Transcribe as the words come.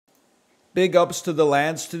Big ups to the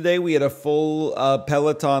lads today. We had a full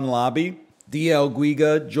Peloton lobby. DL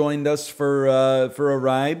Guiga joined us for a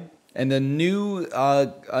ride, and a new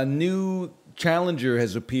challenger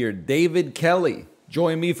has appeared. David Kelly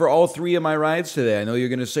joined me for all 3 of my rides today. I know you're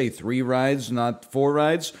gonna say 3 rides, not 4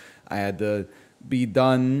 rides. I had to be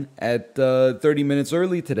done at 30 minutes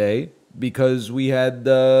early today because we had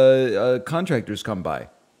contractors come by.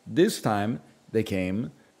 This time they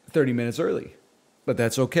came 30 minutes early, but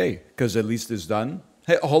that's okay because at least it's done.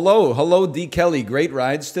 Hey, hello, D Kelly. Great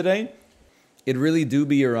rides today. It really do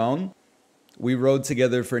be your own. We rode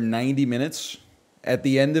together for 90 minutes. At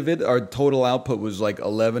the end of it, our total output was like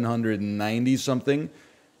 1,190 something.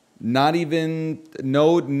 Not even,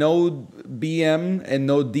 no BM and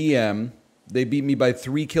no DM. They beat me by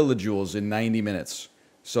 3 kilojoules in 90 minutes.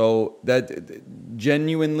 So that,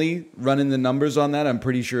 genuinely, running the numbers on that, I'm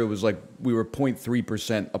pretty sure it was like we were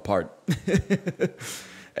 0.3% apart.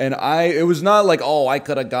 And it was not like, oh, I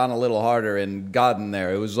could have gone a little harder and gotten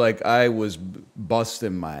there. It was like I was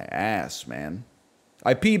busting my ass, man.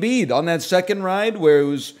 I PB'd on that second ride where it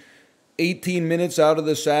was 18 minutes out of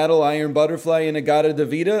the saddle, Iron Butterfly in Agata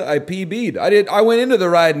Davida. I PB'd. I went into the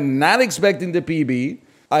ride not expecting to PB.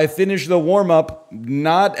 I finished the warm-up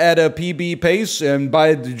not at a PB pace, and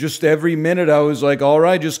by just every minute I was like, all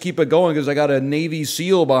right, just keep it going because I got a Navy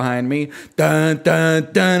SEAL behind me. Dun, dun,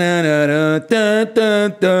 dun, dun, dun,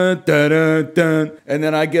 dun, dun, dun, dun, dun. And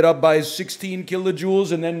then I get up by 16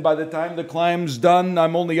 kilojoules, and then by the time the climb's done,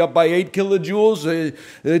 I'm only up by 8 kilojoules.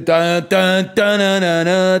 Dun, dun, dun, dun,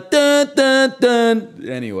 dun, dun, dun, dun.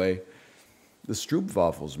 Anyway, the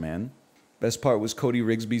Stroopwafels, man. Best part was Cody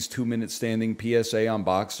Rigsby's 2-minute standing PSA on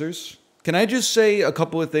boxers. Can I just say a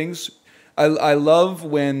couple of things? I love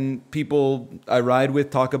when people I ride with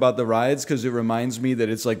talk about the rides because it reminds me that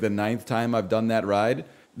it's like the 9th time I've done that ride.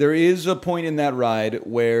 There is a point in that ride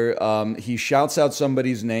where he shouts out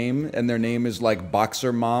somebody's name and their name is like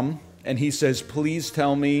Boxer Mom. And he says, please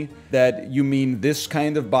tell me that you mean this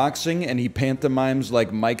kind of boxing. And he pantomimes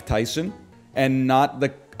like Mike Tyson and not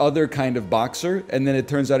the other kind of boxer, and then it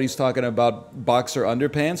turns out he's talking about boxer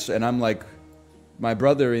underpants, and I'm like, my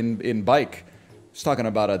brother in bike is talking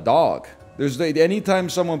about a dog. Anytime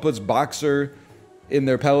someone puts boxer in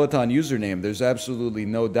their Peloton username, there's absolutely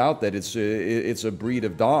no doubt that it's a breed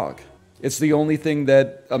of dog. It's the only thing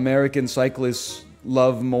that American cyclists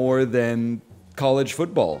love more than college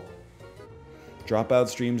football.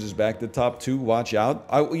 DropoutStreams is back to top 2. Watch out.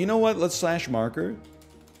 You know what? Let's slash marker.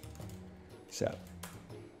 Sad.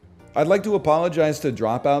 I'd like to apologize to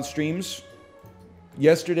DropoutStreams.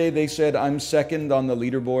 Yesterday they said I'm second on the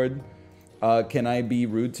leaderboard. Can I be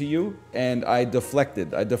rude to you? And I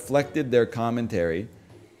deflected. I deflected their commentary.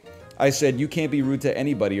 I said, you can't be rude to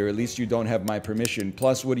anybody, or at least you don't have my permission.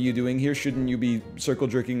 Plus, what are you doing here? Shouldn't you be circle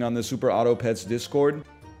jerking on the Super Auto Pets Discord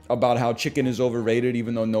about how chicken is overrated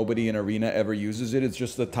even though nobody in Arena ever uses it? It's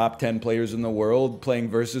just the top 10 players in the world playing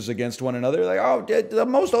versus against one another. Like, oh, the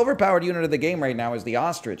most overpowered unit of the game right now is the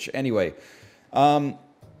ostrich. Anyway,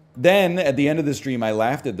 then at the end of the stream, I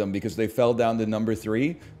laughed at them because they fell down to number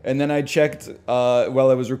 3. And then I checked,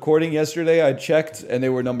 while I was recording yesterday, I checked and they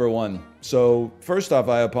were number 1. So first off,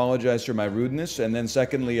 I apologize for my rudeness. And then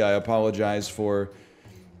secondly, I apologize for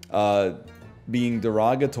being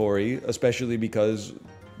derogatory, especially because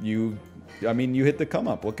you hit the come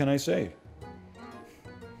up. What can I say?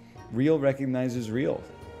 Real recognizes real.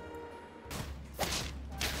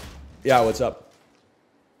 Yeah, what's up?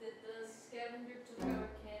 Did the scavenger took our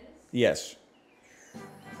cans? Yes.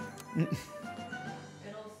 And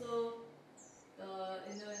also,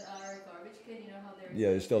 in our garbage can, you know how there's... Yeah,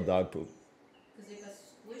 there's still dog poop. Because it got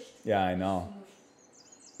squished. Yeah, I know.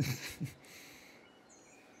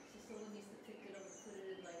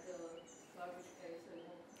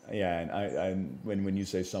 Yeah, and when you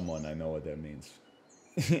say someone, I know what that means.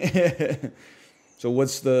 So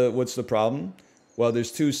what's the problem? Well,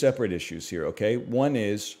 there's 2 separate issues here, okay? One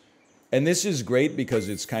is, and this is great because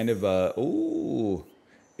it's kind of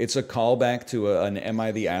it's a callback to an Am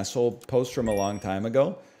I the Asshole post from a long time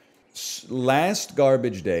ago. Last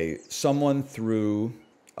garbage day, someone threw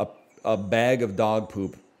a bag of dog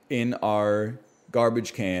poop in our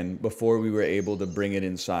garbage can before we were able to bring it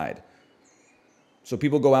inside. So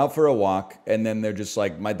people go out for a walk, and then they're just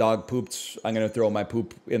like, my dog pooped, I'm going to throw my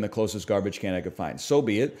poop in the closest garbage can I could find. So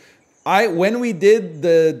be it. When we did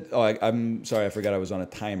the... Oh, I'm sorry, I forgot I was on a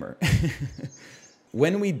timer.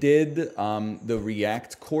 When we did the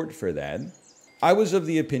React court for that, I was of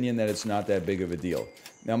the opinion that it's not that big of a deal.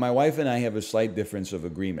 Now, my wife and I have a slight difference of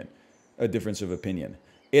agreement, a difference of opinion.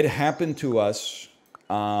 It happened to us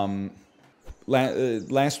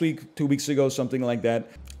last week, 2 weeks ago, something like that.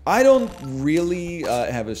 I don't really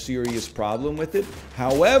have a serious problem with it.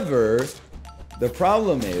 However, the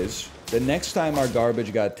problem is the next time our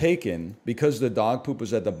garbage got taken, because the dog poop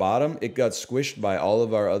was at the bottom, it got squished by all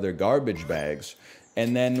of our other garbage bags.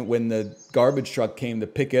 And then when the garbage truck came to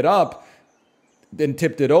pick it up, then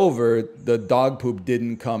tipped it over, the dog poop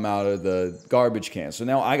didn't come out of the garbage can. So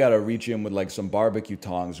now I gotta reach in with like some barbecue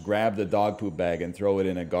tongs, grab the dog poop bag and throw it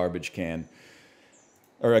in a garbage can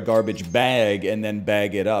or a garbage bag and then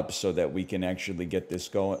bag it up so that we can actually get this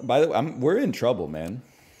going. By the way, we're in trouble, man.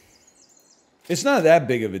 It's not that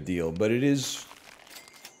big of a deal, but it's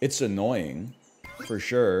annoying for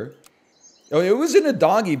sure. Oh, it was in a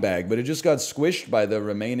doggy bag, but it just got squished by the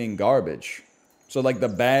remaining garbage. So, like, the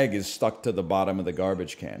bag is stuck to the bottom of the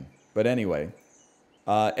garbage can. But anyway,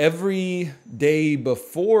 every day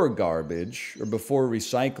before garbage, or before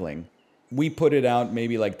recycling, we put it out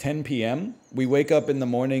maybe like 10 p.m. We wake up in the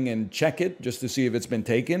morning and check it just to see if it's been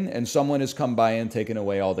taken, and someone has come by and taken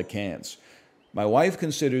away all the cans. My wife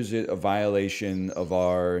considers it a violation of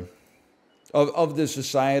of the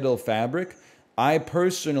societal fabric. I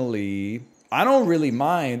personally, I don't really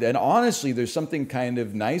mind, and honestly, there's something kind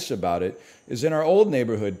of nice about it, is in our old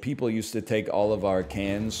neighborhood, people used to take all of our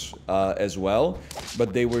cans as well,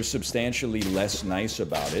 but they were substantially less nice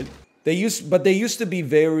about it. They used to be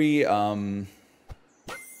very,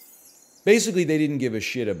 basically they didn't give a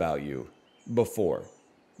shit about you before.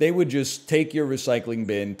 They would just take your recycling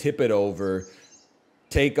bin, tip it over,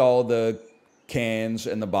 take all the cans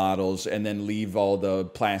and the bottles, and then leave all the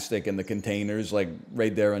plastic and the containers like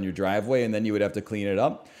right there on your driveway, and then you would have to clean it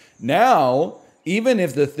up. Now, even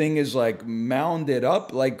if the thing is like mounded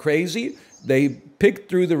up like crazy, they pick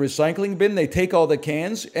through the recycling bin, they take all the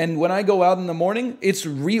cans, and when I go out in the morning, it's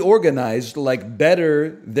reorganized like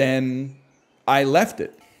better than I left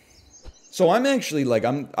it. So I'm actually like,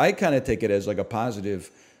 I kind of take it as like a positive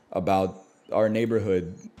about our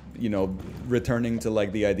neighborhood, you know, returning to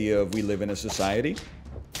like the idea of we live in a society.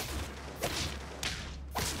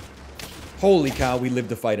 Holy cow, we live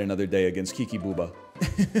to fight another day against Kiki Booba.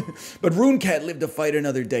 But Rune Cat lived to fight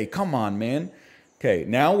another day. Come on, man. Okay,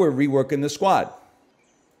 now we're reworking the squad.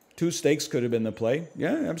 2 steaks could have been the play.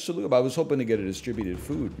 Yeah, absolutely. But I was hoping to get a distributed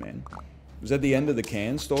food, man. Was that the end of the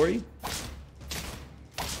can story?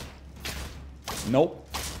 Nope.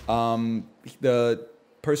 The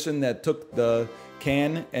person that took the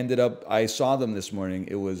can ended up, I saw them this morning.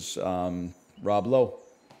 It was Rob Lowe.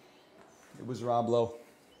 It was Rob Lowe.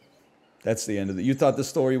 That's the end of it. You thought the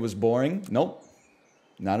story was boring? Nope.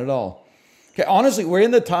 Not at all. Okay, honestly, we're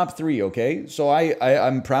in the top 3, okay? So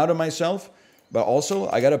I'm proud of myself, but also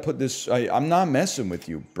I gotta put this, I'm not messing with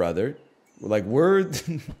you, brother. Like, we're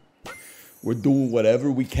doing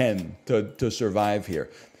whatever we can to survive here.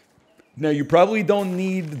 Now, you probably don't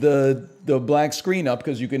need the black screen up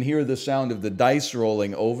because you can hear the sound of the dice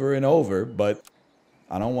rolling over and over, but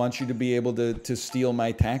I don't want you to be able to steal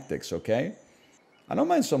my tactics, okay? I don't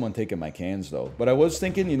mind someone taking my cans, though. But I was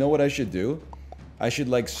thinking, you know what I should do? I should,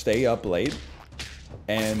 like, stay up late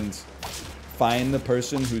and find the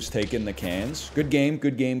person who's taken the cans. Good game,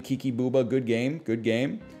 Kiki Booba, good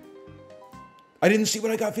game. I didn't see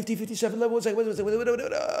what I got, 50, 57 level.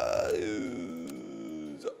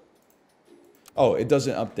 Oh, it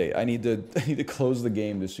doesn't update. I need to close the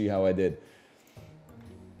game to see how I did.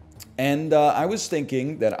 And I was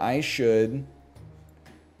thinking that I should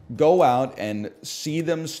go out and see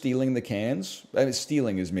them stealing the cans. I mean,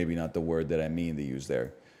 stealing is maybe not the word that I mean to use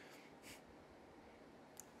there.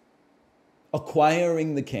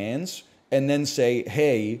 Acquiring the cans and then say,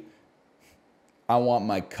 hey, I want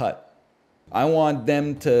my cut. I want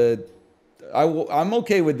them to... I'm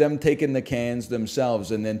okay with them taking the cans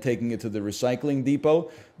themselves and then taking it to the recycling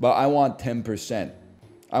depot, but I want 10%.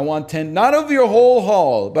 I want 10, not of your whole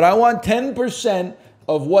haul, but I want 10%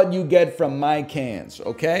 of what you get from my cans,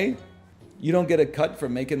 okay? You don't get a cut for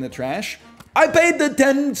making the trash. I paid the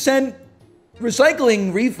 10-cent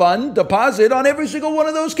recycling refund deposit on every single one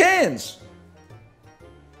of those cans.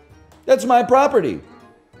 That's my property.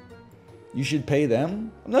 You should pay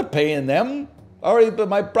them. I'm not paying them. Already, but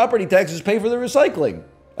my property taxes pay for the recycling.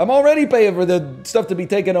 I'm already paying for the stuff to be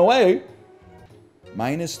taken away.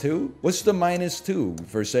 -2? What's the -2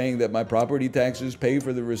 for saying that my property taxes pay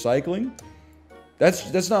for the recycling?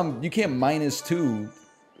 That's not, you can't -2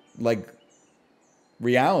 like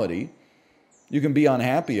reality. You can be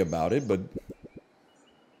unhappy about it, but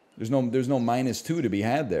there's no -2 to be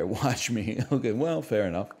had there. Watch me. Okay, well, fair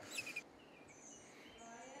enough.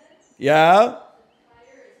 Yeah?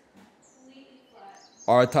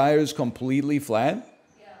 Our tire is completely flat?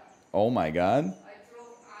 Yeah. Oh my God. I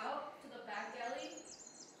drove out to the back alley,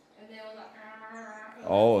 and they were like,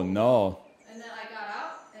 Oh, no. And then I got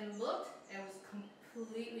out and looked, and it was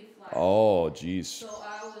completely flat. Oh, jeez. So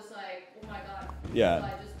I was like, oh my god. Yeah. So I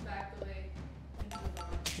just backed away into the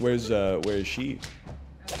barn. Where is she?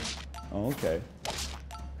 Oh, okay. I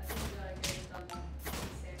think we gotta get it done.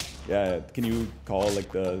 Yeah, can you call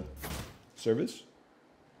like the service?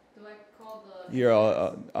 Do I call the... Here,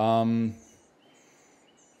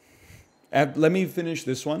 let me finish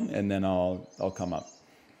this one and then I'll come up.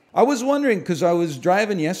 I was wondering because I was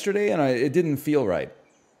driving yesterday and it didn't feel right.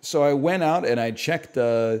 So I went out and I checked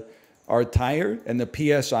our tire and the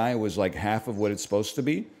PSI was like half of what it's supposed to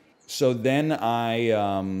be. So then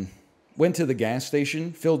I went to the gas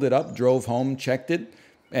station, filled it up, drove home, checked it,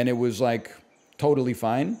 and it was like totally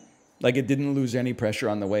fine. Like it didn't lose any pressure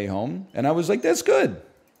on the way home. And I was like, that's good.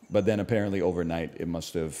 But then apparently overnight it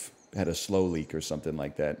must have had a slow leak or something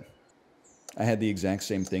like that. I had the exact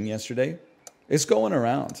same thing yesterday. It's going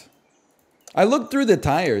around. I looked through the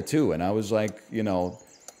tire too, and I was like, you know,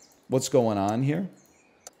 what's going on here?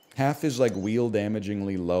 Half is like wheel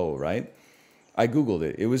damagingly low, right? I Googled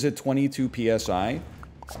it. It was at 22 PSI.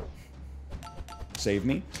 Save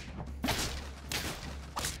me.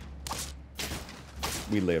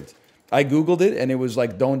 We lived. I Googled it, and it was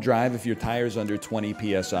like, don't drive if your tire's under 20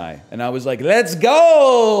 PSI. And I was like, let's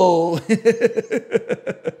go!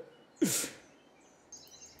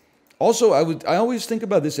 Also, I always think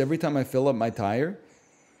about this every time I fill up my tire.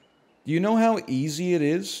 Do you know how easy it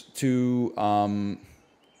is to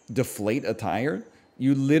deflate a tire?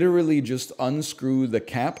 You literally just unscrew the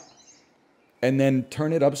cap and then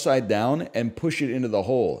turn it upside down and push it into the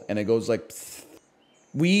hole. And it goes like... Pfft.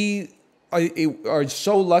 We are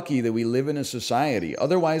so lucky that we live in a society.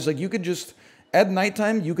 Otherwise, like you could just... At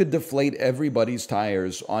nighttime, you could deflate everybody's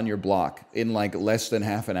tires on your block in like less than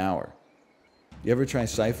half an hour. You ever try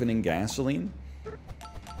siphoning gasoline?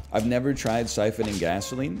 I've never tried siphoning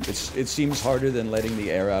gasoline. It seems harder than letting the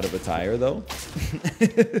air out of a tire, though.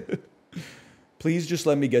 Please just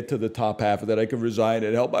let me get to the top half that I can resign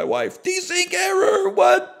and help my wife. Desync error!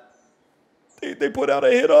 What? They put out a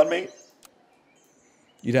hit on me?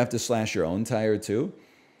 You'd have to slash your own tire, too?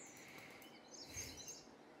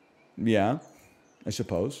 Yeah, I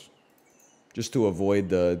suppose. Just to avoid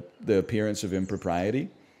the appearance of impropriety.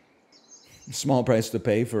 Small price to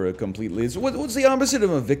pay for a completely... What's the opposite of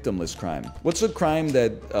a victimless crime? What's a crime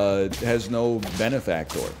that has no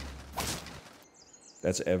benefactor?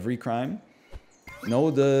 That's every crime? No,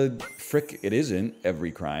 it isn't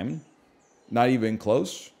every crime. Not even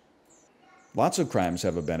close. Lots of crimes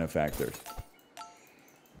have a benefactor.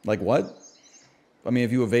 Like what? I mean,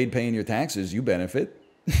 if you evade paying your taxes, you benefit.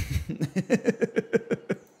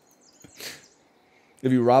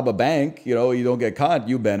 If you rob a bank, you know, you don't get caught,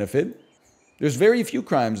 you benefit. There's very few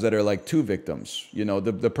crimes that are like two victims, you know,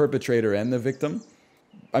 the perpetrator and the victim.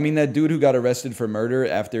 I mean, that dude who got arrested for murder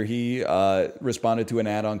after he responded to an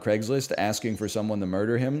ad on Craigslist asking for someone to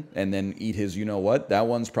murder him and then eat his you-know-what, that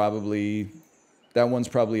one's probably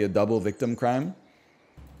a double victim crime.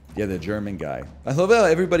 Yeah, the German guy. I love how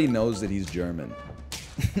everybody knows that he's German.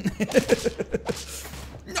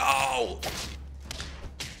 No!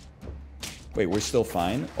 Wait, we're still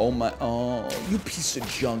fine? Oh my, oh, you piece of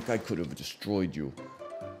junk, I could have destroyed you.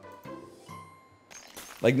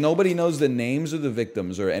 Like, nobody knows the names of the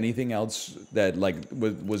victims or anything else that, like,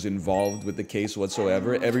 was involved with the case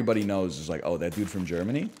whatsoever. Everybody knows. It's like, oh, that dude from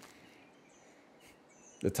Germany?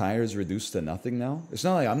 The tire is reduced to nothing now? It's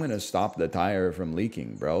not like I'm going to stop the tire from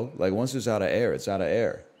leaking, bro. Like, once it's out of air, it's out of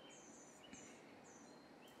air.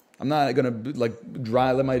 I'm not going to, like,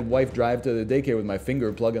 let my wife drive to the daycare with my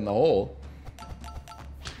finger plug in the hole.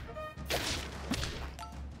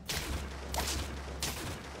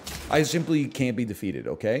 I simply can't be defeated,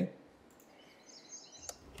 okay?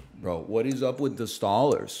 Bro, what is up with the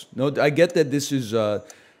stallers? No, I get that this is a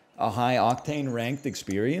high-octane ranked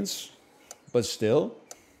experience, but still.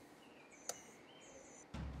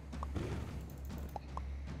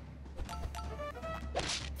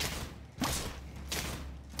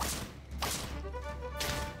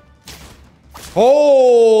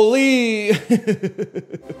 Holy!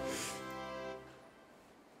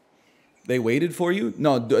 They waited for you?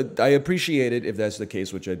 No, I appreciate it if that's the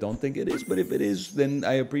case, which I don't think it is. But if it is, then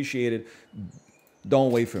I appreciate it.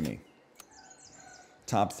 Don't wait for me.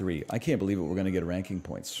 Top 3. I can't believe it. We're going to get ranking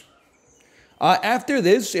points. After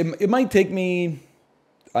this, it might take me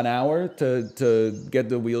an hour to get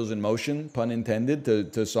the wheels in motion, pun intended,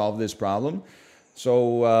 to solve this problem.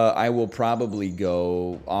 So I will probably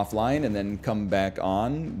go offline and then come back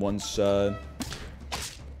on once it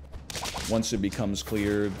becomes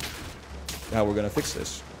clear how we're going to fix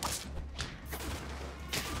this.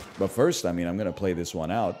 But first, I mean, I'm going to play this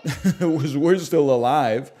one out. We're still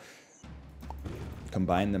alive.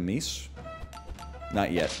 Combine the Mies?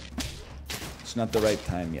 Not yet. It's not the right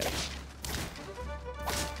time yet.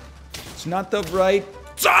 It's not the right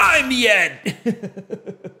time yet!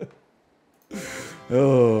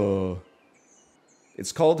 Oh.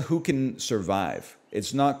 It's called Who Can Survive.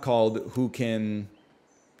 It's not called Who Can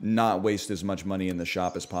Not Waste as much money in the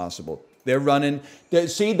shop as possible. They're running.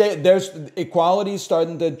 There's equality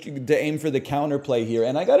starting to aim for the counterplay here.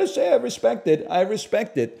 And I got to say, I respect it. I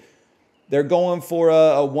respect it. They're going for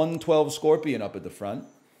a 112 Scorpion up at the front.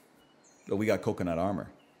 But we got coconut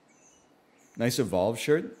armor. Nice Evolve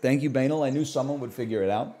shirt. Thank you, Banal. I knew someone would figure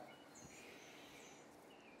it out.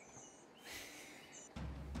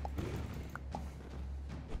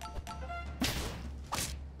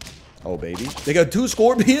 Oh, baby. They got 2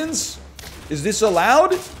 Scorpions? Is this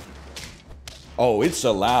allowed? Oh, it's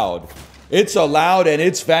allowed. It's allowed and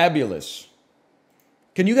it's fabulous.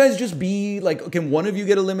 Can you guys just be like, can one of you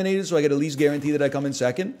get eliminated so I can at least guarantee that I come in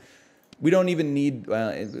second? We don't even need,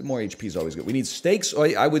 more HP is always good. We need stakes.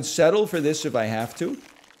 I would settle for this if I have to.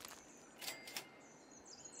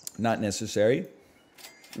 Not necessary.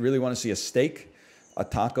 Really want to see a steak. A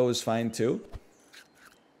taco is fine too.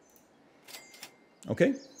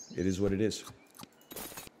 Okay, it is what it is.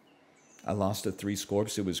 I lost to 3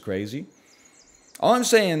 Scorps. It was crazy. All I'm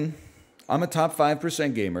saying, I'm a top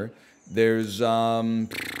 5% gamer. There's, I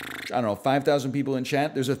don't know, 5,000 people in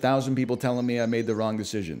chat. There's 1,000 people telling me I made the wrong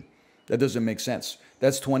decision. That doesn't make sense.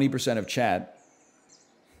 That's 20% of chat.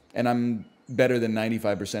 And I'm better than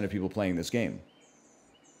 95% of people playing this game.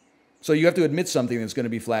 So you have to admit something that's going to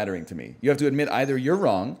be flattering to me. You have to admit either you're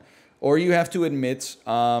wrong, or you have to admit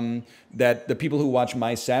that the people who watch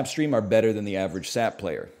my SAP stream are better than the average SAP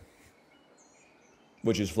player.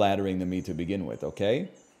 Which is flattering to me to begin with, okay?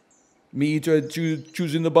 Me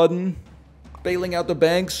choosing the button, bailing out the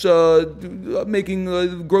banks, making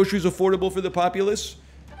groceries affordable for the populace.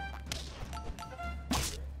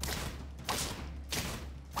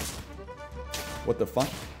 What the fuck?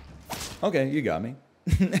 Okay, you got me.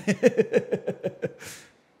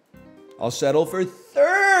 I'll settle for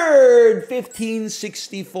third,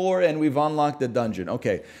 1564, and we've unlocked the dungeon.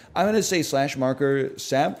 Okay, I'm going to say /marker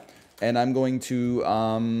SAP. And I'm going to go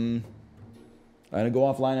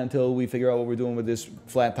offline until we figure out what we're doing with this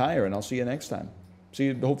flat tire, and I'll see you next time. See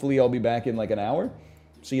you, hopefully I'll be back in like an hour.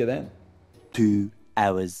 See you then. 2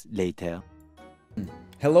 hours later.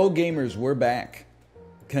 Hello gamers, we're back.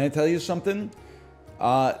 Can I tell you something?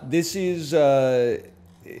 This is,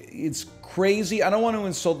 it's crazy. I don't want to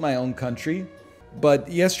insult my own country,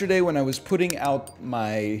 but yesterday when I was putting out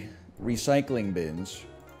my recycling bins,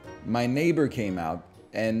 my neighbor came out.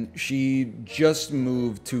 And she just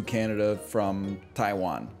moved to Canada from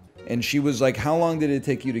Taiwan. And she was like, how long did it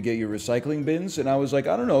take you to get your recycling bins? And I was like,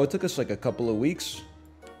 I don't know, it took us like a couple of weeks.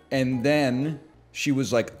 And then she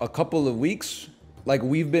was like, a couple of weeks? Like,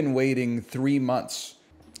 we've been waiting 3 months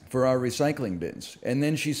for our recycling bins. And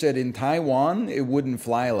then she said, in Taiwan, it wouldn't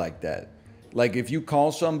fly like that. Like, if you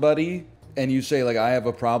call somebody and you say, like, I have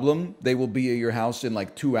a problem, they will be at your house in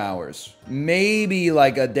like 2 hours. Maybe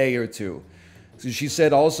like a day or two. So she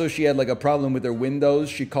said also she had like a problem with her windows.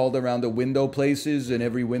 She called around the window places and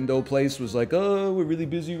every window place was like, oh, we're really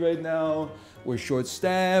busy right now. We're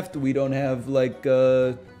short-staffed. We don't have like,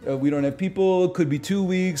 we don't have people. Could be 2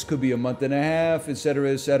 weeks, could be a month and a half, etc.,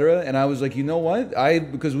 etc. And I was like, you know what?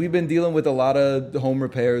 Because we've been dealing with a lot of home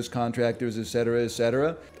repairs, contractors, etc.,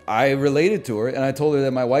 etc. I related to her and I told her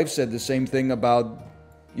that my wife said the same thing about,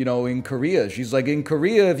 you know, in Korea. She's like, in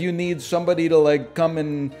Korea, if you need somebody to like come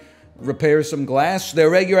and repair some glass,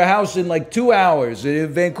 they're at your house in like 2 hours.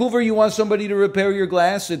 In Vancouver, you want somebody to repair your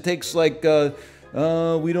glass, it takes like,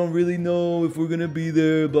 we don't really know if we're gonna be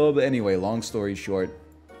there, blah, blah. Anyway, long story short,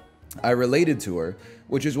 I related to her,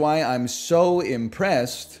 which is why I'm so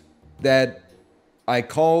impressed that I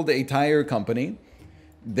called a tire company.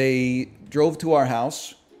 They drove to our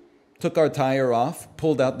house, took our tire off,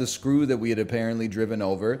 pulled out the screw that we had apparently driven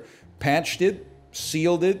over, patched it,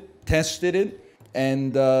 sealed it, tested it,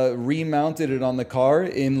 and remounted it on the car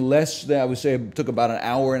in less than, I would say it took about an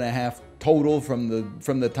hour and a half total from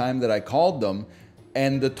the time that I called them.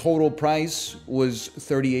 And the total price was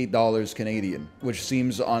 $38 Canadian, which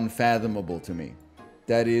seems unfathomable to me.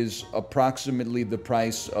 That is approximately the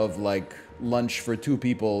price of like lunch for 2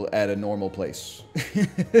 people at a normal place.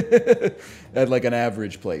 At like an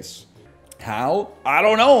average place. How? I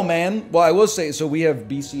don't know, man. Well, I will say, so we have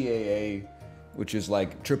BCAA, which is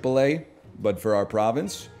like AAA, but for our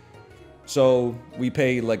province. So we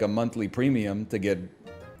pay like a monthly premium to get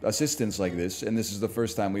assistance like this, and this is the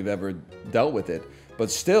first time we've ever dealt with it. But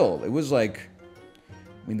still, it was like,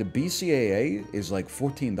 I mean, the BCAA is like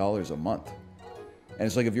 $14 a month. And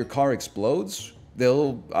it's like if your car explodes,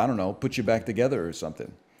 they'll, I don't know, put you back together or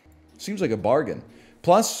something. Seems like a bargain.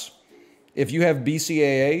 Plus, if you have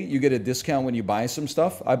BCAA, you get a discount when you buy some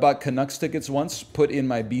stuff. I bought Canucks tickets once, put in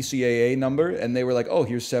my BCAA number, and they were like, oh,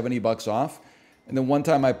 here's 70 bucks off. And then one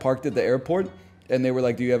time I parked at the airport, and they were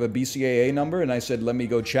like, do you have a BCAA number? And I said, let me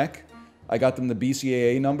go check. I got them the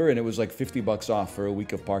BCAA number, and it was like 50 bucks off for a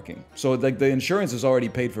week of parking. So like the insurance is already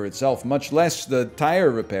paid for itself, much less the tire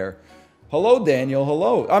repair. Hello, Daniel.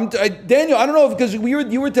 Hello. Daniel, I don't know, because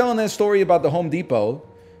you were telling that story about the Home Depot,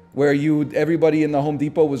 where everybody in the Home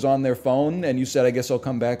Depot was on their phone, and you said, I guess I'll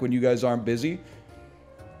come back when you guys aren't busy.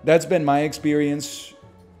 That's been my experience.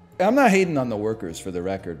 I'm not hating on the workers, for the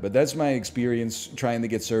record, but that's my experience trying to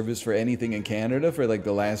get service for anything in Canada for like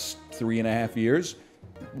the last 3.5 years.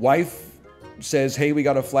 Wife says, hey, we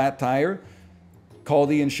got a flat tire. Call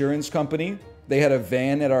the insurance company. They had a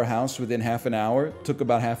van at our house within half an hour. Took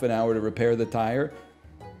about half an hour to repair the tire.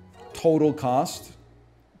 Total cost,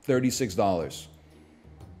 $36.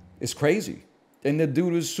 It's crazy. And the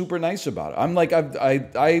dude was super nice about it. I'm like,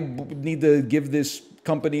 I need to give this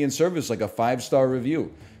company and service like a 5-star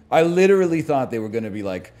review. I literally thought they were going to be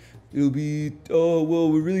like, it'll be, oh,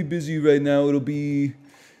 well, we're really busy right now. It'll be,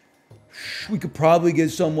 we could probably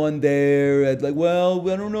get someone there at like,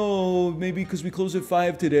 well, I don't know, maybe because we close at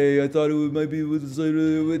 5 today. I thought it might be with,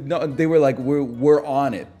 no, they were like, we're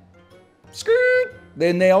on it. Skirt.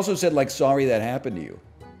 Then they also said like, sorry that happened to you.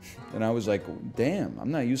 And I was like, damn,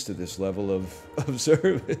 I'm not used to this level of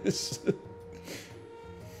service.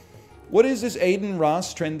 What is this Aiden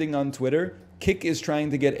Ross trending on Twitter? Kik is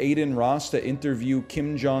trying to get Aiden Ross to interview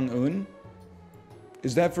Kim Jong-un.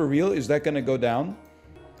 Is that for real? Is that going to go down?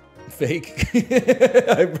 Fake?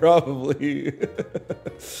 I probably...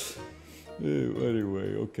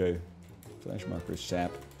 Anyway, okay. Flash marker,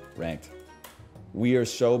 sap, ranked. We are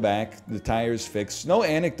so back. The tire's fixed. No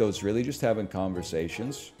anecdotes, really. Just having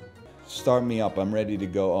conversations. Start me up. I'm ready to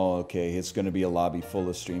go. Oh, okay. It's going to be a lobby full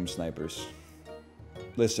of stream snipers.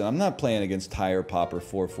 Listen, I'm not playing against Tire Popper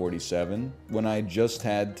 447 when I just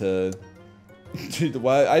had to...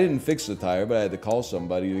 Well, I didn't fix the tire, but I had to call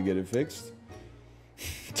somebody to get it fixed.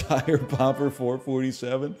 Tire Popper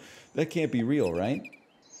 447? That can't be real, right?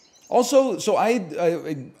 Also, so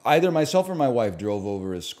I either myself or my wife drove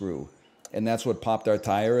over a screw, and that's what popped our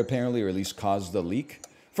tire, apparently, or at least caused the leak.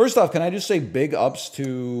 First off, can I just say big ups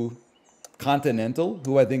to Continental,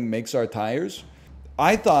 who I think makes our tires?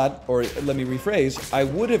 I thought, or let me rephrase, I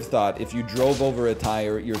would have thought if you drove over a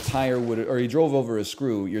tire, your tire would, or you drove over a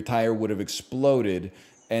screw, your tire would have exploded,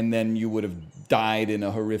 and then you would have died in a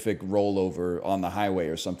horrific rollover on the highway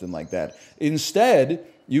or something like that. Instead,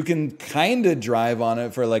 you can kind of drive on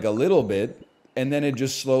it for like a little bit, and then it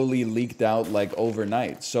just slowly leaked out like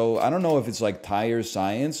overnight. So I don't know if it's like tire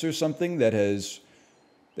science or something that has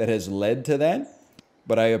led to that,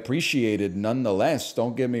 but I appreciate it nonetheless,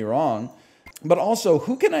 don't get me wrong. But also,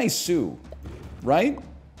 who can I sue, right?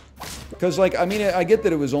 Because, like, I mean, I get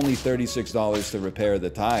that it was only $36 to repair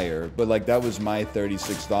the tire, but, like, that was my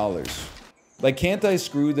 $36. Like, can't I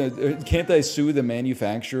sue the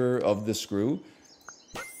manufacturer of the screw?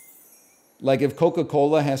 Like, if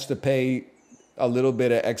Coca-Cola has to pay a little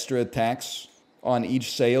bit of extra tax on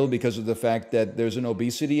each sale because of the fact that there's an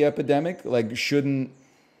obesity epidemic, like, shouldn't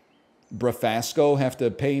Brafasco have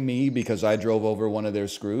to pay me because I drove over one of their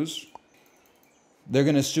screws? They're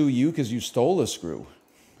going to sue you because you stole a screw.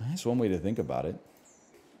 That's one way to think about it.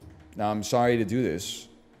 Now, I'm sorry to do this.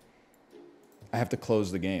 I have to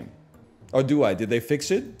close the game. Oh, do I? Did they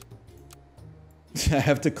fix it? I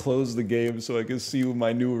have to close the game so I can see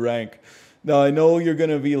my new rank. Now, I know you're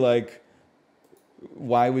going to be like,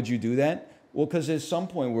 why would you do that? Well, because at some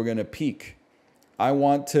point we're going to peak. I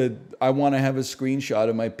want to have a screenshot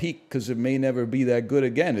of my peak because it may never be that good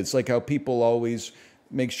again. It's like how people always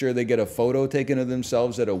make sure they get a photo taken of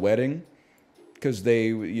themselves at a wedding because they,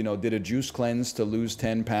 you know, did a juice cleanse to lose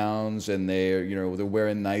 10 pounds and they're, you know, they're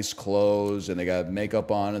wearing nice clothes and they got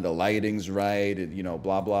makeup on and the lighting's right and, you know,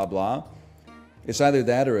 blah, blah, blah. It's either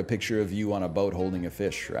that or a picture of you on a boat holding a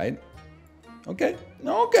fish, right? Okay.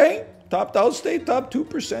 Okay. I'll stay top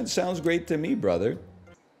 2%. Sounds great to me, brother.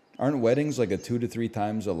 Aren't weddings like a 2 to 3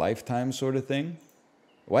 times a lifetime sort of thing?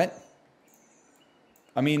 What?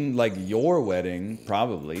 I mean, like your wedding,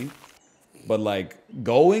 probably. But like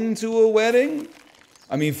going to a wedding?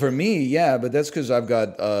 I mean, for me, yeah, but that's because I've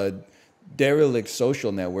got a derelict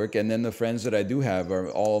social network. And then the friends that I do have are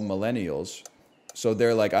all millennials. So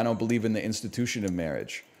they're like, I don't believe in the institution of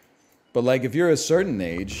marriage. But like if you're a certain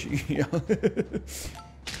age, you know,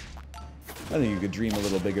 I think you could dream a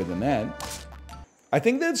little bigger than that. I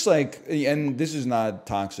think that's like, and this is not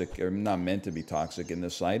toxic or not meant to be toxic in the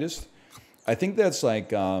slightest. I think that's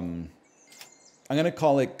like, I'm going to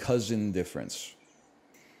call it cousin difference.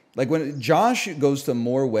 Like when Josh goes to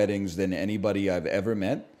more weddings than anybody I've ever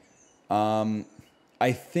met,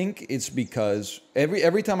 I think it's because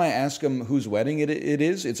every time I ask him whose wedding it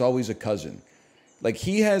is, it's always a cousin. Like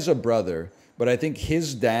he has a brother, but I think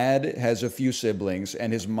his dad has a few siblings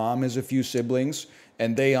and his mom has a few siblings,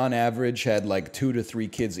 and they on average had like 2 to 3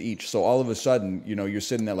 kids each. So all of a sudden, you know, you're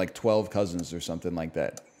sitting at like 12 cousins or something like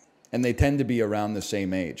that. And they tend to be around the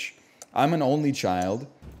same age. I'm an only child.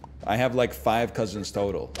 I have like 5 cousins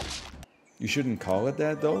total. You shouldn't call it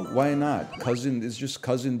that though. Why not? Cousin is just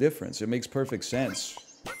cousin difference. It makes perfect sense.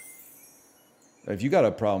 If you got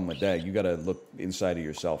a problem with that, you got to look inside of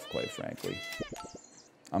yourself, quite frankly.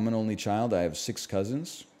 I'm an only child. I have 6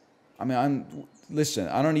 cousins. I mean, listen,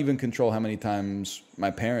 I don't even control how many times my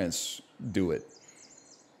parents do it.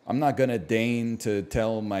 I'm not going to deign to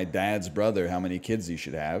tell my dad's brother how many kids he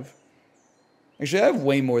should have. Actually, I have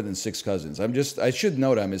way more than 6 cousins. I should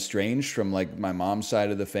note I'm estranged from like my mom's side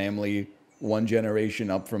of the family, 1 generation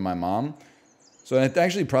up from my mom. So I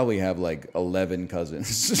actually probably have like 11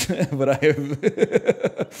 cousins, but I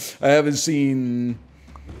haven't seen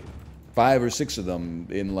 5 or 6 of them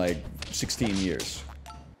in like 16 years.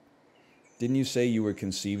 Didn't you say you were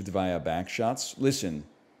conceived via back shots? Listen,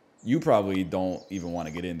 you probably don't even want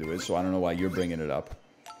to get into it, so I don't know why you're bringing it up.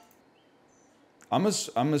 I'm a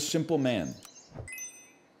simple man.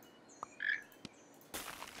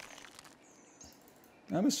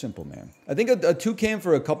 I'm a simple man. I think a toucan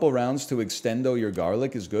for a couple rounds to extendo your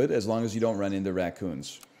garlic is good, as long as you don't run into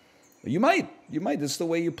raccoons. You might. That's the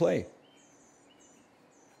way you play.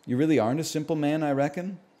 You really aren't a simple man, I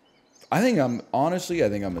reckon. Honestly, I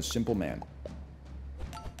think I'm a simple man.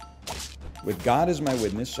 With God as my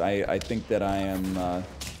witness, I think that I am...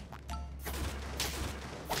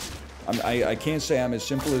 I can't say I'm as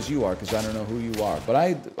simple as you are, because I don't know who you are. But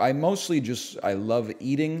I mostly just... I love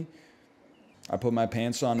eating. I put my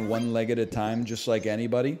pants on 1 leg at a time, just like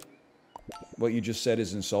anybody. What you just said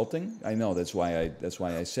is insulting. I know, that's why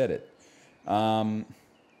I said it. Run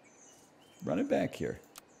it back here.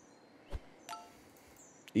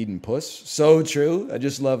 Eating puss. So true. I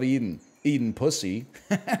just love eating pussy.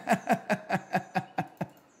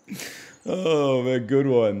 Oh, man, good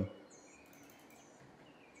one.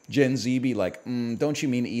 Gen Z be like, don't you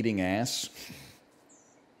mean eating ass?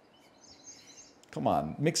 Come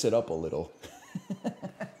on, mix it up a little.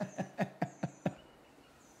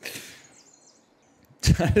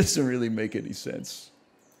 That doesn't really make any sense.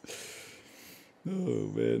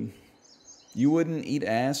 Oh, man. You wouldn't eat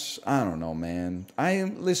ass? I don't know, man.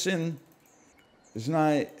 Listen, it's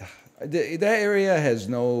not... That area has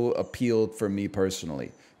no appeal for me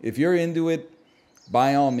personally. If you're into it,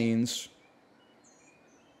 by all means,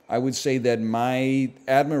 I would say that my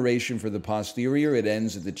admiration for the posterior, it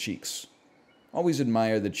ends at the cheeks. Always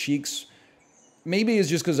admire the cheeks. Maybe it's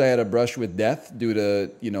just because I had a brush with death due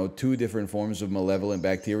to, 2 different forms of malevolent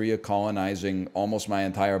bacteria colonizing almost my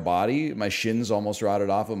entire body. My shins almost rotted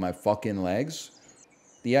off of my fucking legs.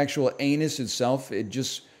 The actual anus itself, it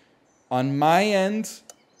just, on my end,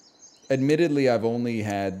 admittedly, I've only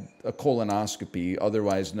had a colonoscopy,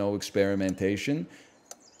 otherwise no experimentation.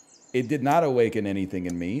 It did not awaken anything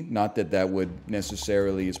in me. Not that that would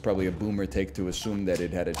necessarily, it's probably a boomer take to assume that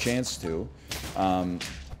it had a chance to.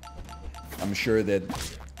 I'm sure that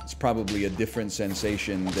it's probably a different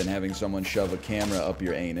sensation than having someone shove a camera up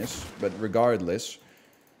your anus. But regardless,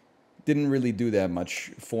 didn't really do that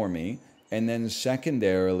much for me. And then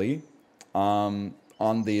secondarily, on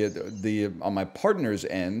my partner's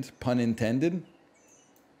end, pun intended,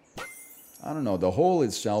 I don't know, the hole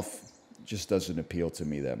itself just doesn't appeal to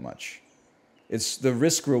me that much. It's the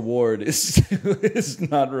risk reward is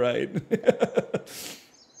not right.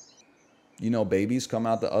 Babies come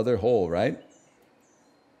out the other hole, right?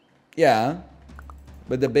 Yeah,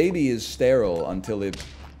 but the baby is sterile until it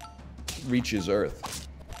reaches Earth.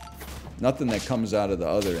 Nothing that comes out of the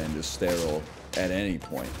other end is sterile at any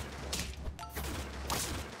point.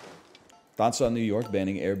 Thoughts on New York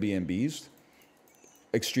banning AirBnBs?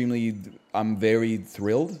 I'm very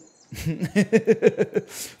thrilled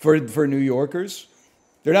for New Yorkers.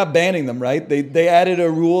 They're not banning them, right? They added a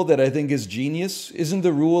rule that I think is genius. Isn't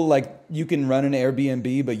the rule like you can run an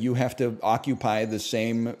Airbnb, but you have to occupy the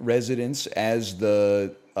same residence as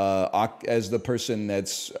the person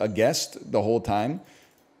that's a guest the whole time?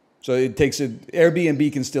 So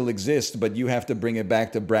Airbnb can still exist, but you have to bring it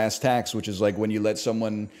back to brass tacks, which is like when you let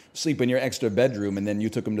someone sleep in your extra bedroom and then you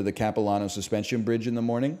took them to the Capilano suspension bridge in the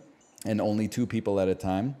morning. and only 2 people at a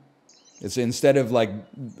time. It's instead of like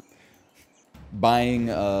buying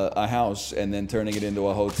a house and then turning it into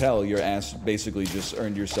a hotel, your ass basically just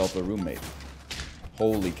earned yourself a roommate.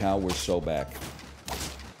 Holy cow, we're so back.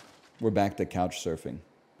 We're back to couch surfing.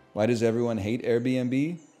 Why does everyone hate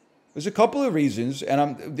Airbnb? There's a couple of reasons,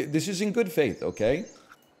 and this is in good faith, okay?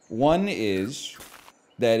 One is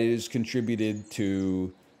that it has contributed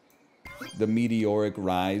to the meteoric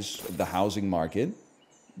rise of the housing market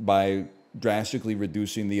by drastically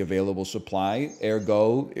reducing the available supply.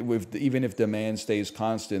 Ergo, even if demand stays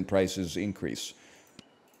constant, prices increase.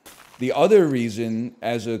 The other reason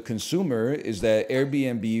as a consumer is that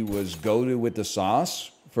Airbnb was goated with the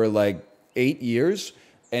sauce for like 8 years,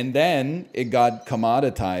 and then it got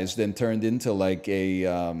commoditized and turned into like a,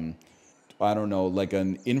 I don't know, like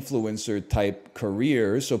an influencer type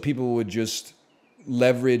career. So people would just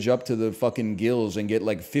leverage up to the fucking gills and get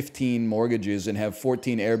like 15 mortgages and have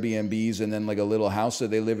 14 Airbnbs and then like a little house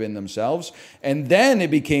that they live in themselves. And then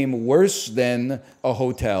it became worse than a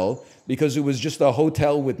hotel because it was just a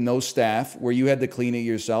hotel with no staff where you had to clean it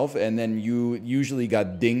yourself, and then you usually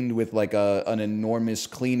got dinged with like an enormous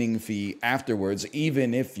cleaning fee afterwards,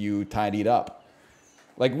 even if you tidied up.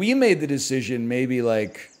 Like we made the decision maybe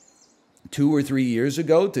like 2 or 3 years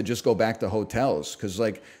ago to just go back to hotels, because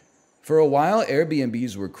like for a while,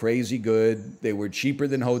 Airbnbs were crazy good. They were cheaper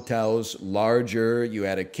than hotels, larger. You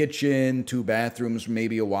had a kitchen, 2 bathrooms,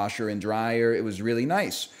 maybe a washer and dryer. It was really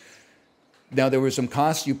nice. Now, there were some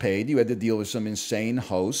costs you paid. You had to deal with some insane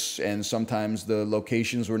hosts, and sometimes the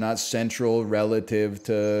locations were not central relative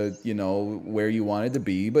to, you know, where you wanted to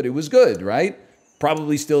be, but it was good, right?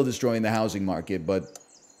 Probably still destroying the housing market, but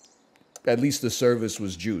at least the service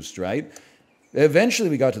was juiced, right? Eventually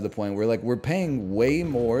we got to the point where like we're paying way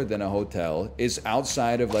more than a hotel, is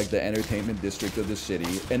outside of like the entertainment district of the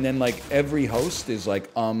city, and then like every host is like,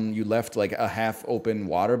 you left like a half open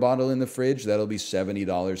water bottle in the fridge, that'll be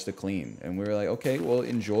 $70 to clean. And we were like, okay, well,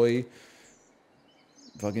 enjoy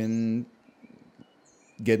fucking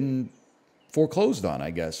getting foreclosed on,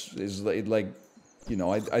 I guess. Is like, you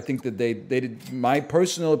know, I think that they did, my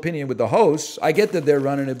personal opinion with the hosts, I get that they're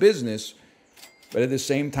running a business, but at the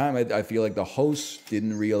same time, I feel like the hosts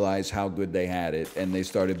didn't realize how good they had it, and they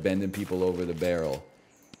started bending people over the barrel.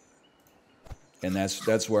 And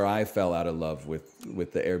that's where I fell out of love with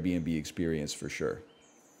the Airbnb experience for sure.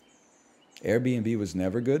 Airbnb was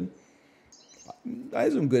never good. I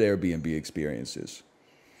had some good Airbnb experiences.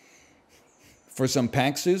 For some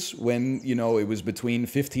PAXs, when, you know, it was between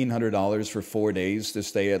 $1,500 for 4 days to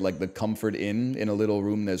stay at like the Comfort Inn in a little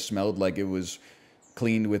room that smelled like it was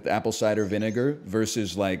cleaned with apple cider vinegar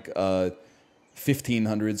versus like a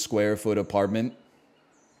 1,500 square foot apartment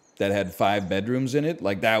that had 5 bedrooms in it,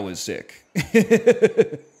 like that was sick.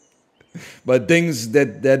 But things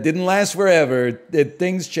that didn't last forever,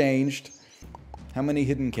 things changed. How many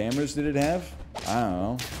hidden cameras did it have? I don't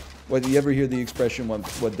know. What, you ever hear the expression,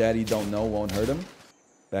 what daddy don't know won't hurt him?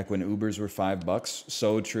 Back when Ubers were $5.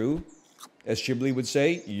 So true. As Chiblee would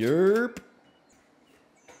say, yerp.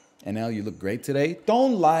 And now you look great today.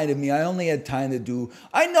 Don't lie to me. I only had time to do...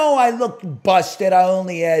 I know I looked busted. I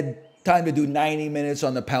only had time to do 90 minutes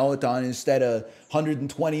on the Peloton instead of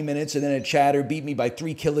 120 minutes, and then a chatter beat me by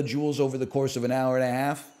 3 kilojoules over the course of an hour and a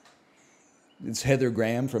half. It's Heather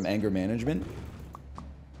Graham from Anger Management.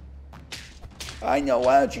 I know.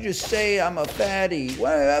 Why don't you just say I'm a fatty?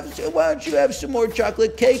 Why don't you have some more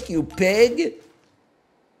chocolate cake, you pig?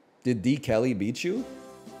 Did D. Kelly beat you?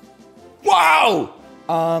 Wow!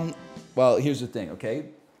 Well, here's the thing, okay?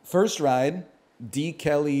 First ride, D.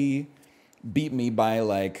 Kelly beat me by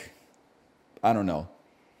like, I don't know,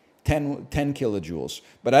 10 kilojoules.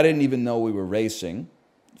 But I didn't even know we were racing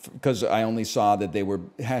because I only saw that they were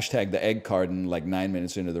hashtag the egg carton like 9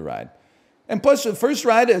 minutes into the ride. And plus, the first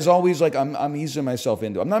ride is always like I'm easing myself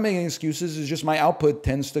into. I'm not making excuses. It's just my output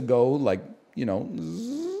tends to go like, you know.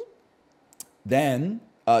 Then,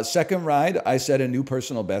 second ride, I set a new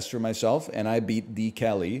personal best for myself, and I beat D.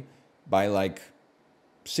 Kelly by like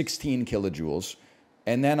 16 kilojoules.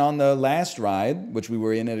 And then on the last ride, which we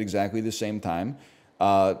were in at exactly the same time,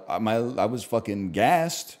 I was fucking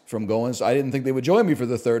gassed from going. So I didn't think they would join me for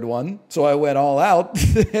the third one, so I went all out.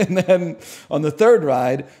 And then on the third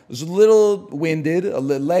ride, I was a little winded,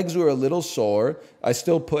 legs were a little sore. I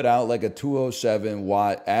still put out like a 207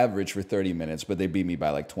 watt average for 30 minutes, but they beat me by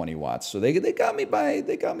like 20 watts. So they got me by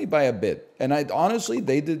a bit. And I honestly,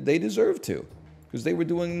 they deserved to, because they were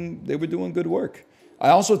doing good work. I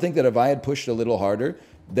also think that if I had pushed a little harder,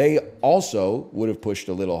 they also would have pushed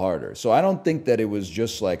a little harder. So I don't think that it was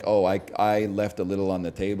just like, oh, I left a little on the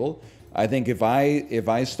table. I think if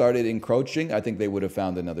I started encroaching, I think they would have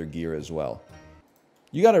found another gear as well.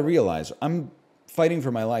 You got to realize, I'm fighting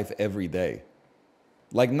for my life every day.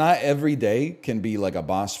 Like, not every day can be like a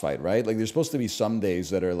boss fight, right? Like, there's supposed to be some days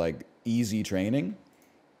that are like easy training.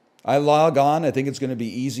 I log on, I think it's going to be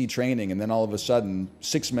easy training, and then all of a sudden,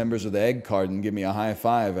 6 members of the egg carton give me a high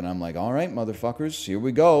five, and I'm like, all right, motherfuckers, here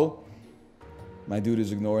we go. My dude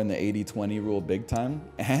is ignoring the 80-20 rule big time.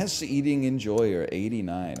 Ass-eating enjoyer,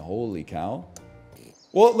 89. Holy cow.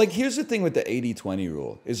 Well, like, here's the thing with the 80-20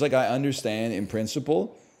 rule. It's like, I understand in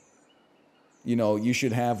principle, you know, you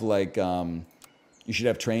should have like, you should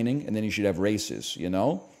have training, and then you should have races, you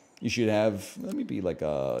know? You should have, let me be like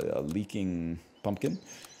a leaking pumpkin.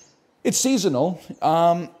 It's seasonal.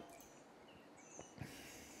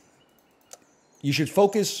 You should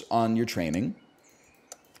focus on your training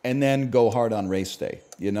and then go hard on race day,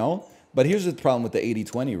 you know? But here's the problem with the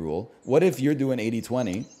 80-20 rule. What if you're doing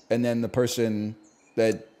 80-20 and then the person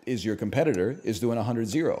that is your competitor is doing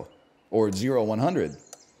 100-0 or 0-100?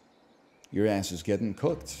 Your ass is getting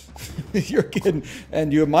cooked. You're getting,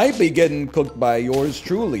 and you might be getting cooked by yours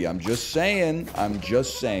truly. I'm just saying. I'm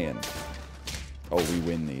just saying. Oh, we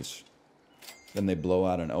win these. Then they blow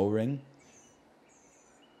out an O-ring.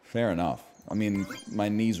 Fair enough. I mean, my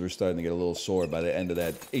knees were starting to get a little sore by the end of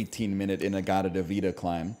that 18-minute Inagata de Vita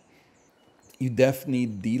climb. You def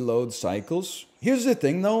need deload cycles. Here's the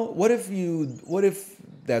thing, though. What if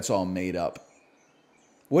that's all made up?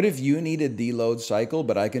 What if you need a deload cycle,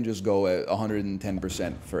 but I can just go at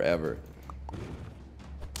 110% forever?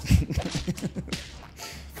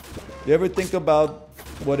 You ever think about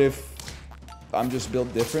what if I'm just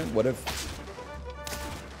built different? What if...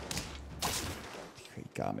 He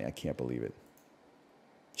got me. I can't believe it.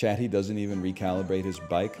 Chat, he doesn't even recalibrate his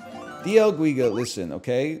bike. DL Guiga, listen,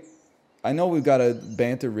 okay? I know we've got a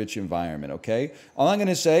banter-rich environment, okay? All I'm going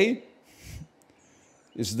to say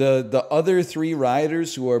is the other 3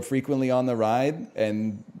 riders who are frequently on the ride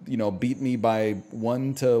and, you know, beat me by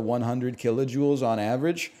 1 to 100 kilojoules on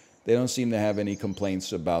average, they don't seem to have any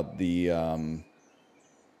complaints about the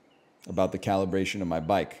calibration of my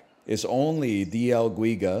bike. It's only DL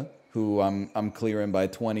Guiga, who I'm clearing by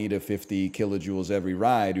 20 to 50 kilojoules every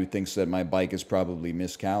ride, who thinks that my bike is probably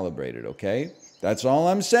miscalibrated, okay? That's all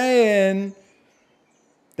I'm saying.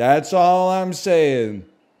 That's all I'm saying.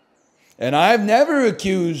 And I've never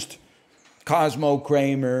accused Cosmo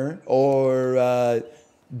Kramer or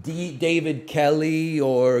David Kelly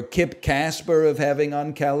or Kip Casper of having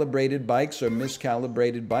uncalibrated bikes or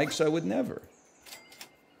miscalibrated bikes. I would never.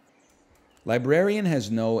 Librarian has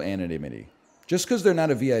no anonymity. Just because they're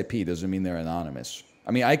not a VIP doesn't mean they're anonymous.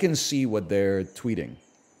 I mean, I can see what they're tweeting.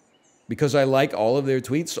 Because I like all of their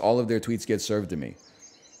tweets get served to me.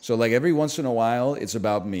 So like every once in a while, it's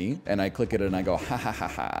about me, and I click it and I go, ha ha ha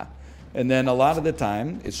ha. And then a lot of the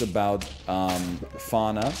time, it's about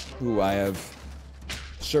Fauna, who I have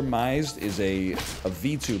surmised is a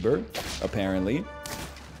VTuber, apparently.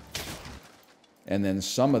 And then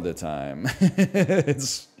some of the time,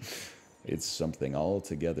 it's something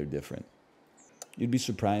altogether different. You'd be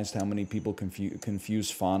surprised how many people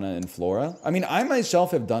confuse fauna and flora. I mean, I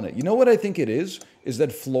myself have done it. You know what I think it is? Is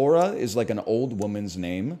that flora is like an old woman's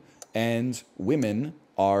name, and women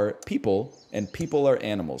are people, and people are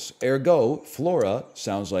animals. Ergo, flora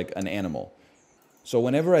sounds like an animal. So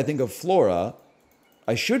whenever I think of flora,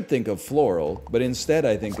 I should think of floral, but instead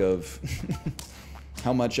I think of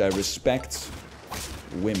how much I respect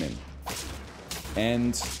women.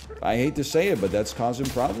 And I hate to say it, but that's causing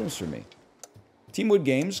problems for me. Teamwood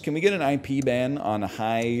Games, can we get an IP ban on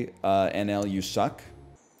hi NL you suck?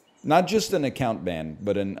 Not just an account ban,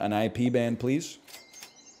 but an IP ban, please.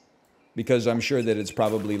 Because I'm sure that it's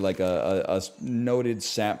probably like a noted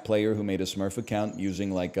SAP player who made a Smurf account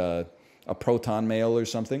using like a Proton mail or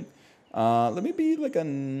something. Let me be like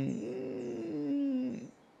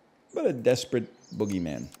but a desperate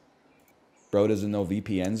boogeyman. Bro doesn't know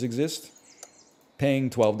VPNs exist. Paying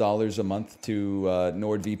 $12 a month to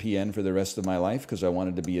NordVPN for the rest of my life because I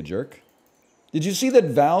wanted to be a jerk. Did you see that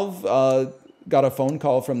Valve got a phone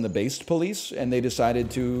call from the Based Police and they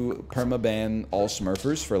decided to permaban all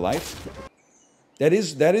Smurfers for life? That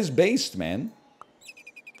is Based, man.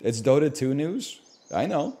 It's Dota 2 news. I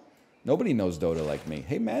know. Nobody knows Dota like me.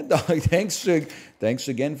 Hey, Mad Dog, thanks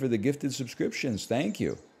again for the gifted subscriptions. Thank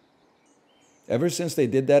you. Ever since they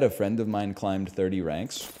did that, a friend of mine climbed 30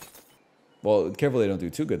 ranks. Well, careful they don't do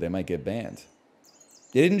too good. They might get banned.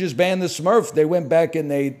 They didn't just ban the Smurf. They went back and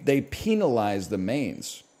they penalized the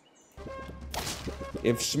mains.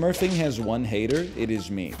 If Smurfing has one hater, it is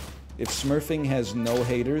me. If Smurfing has no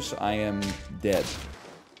haters, I am dead.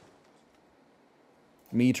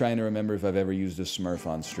 Me trying to remember if I've ever used a Smurf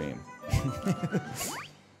on stream.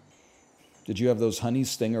 Did you have those honey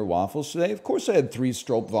stinger waffles today? Of course I had 3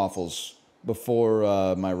 stroopwafels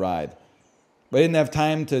before my ride. But I didn't have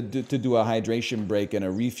time to do a hydration break and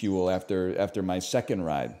a refuel after my second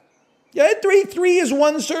ride. Yeah, 3 is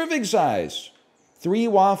 1 serving size. 3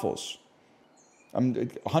 waffles.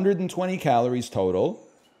 120 calories total.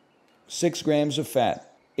 6 grams of fat.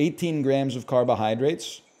 18 grams of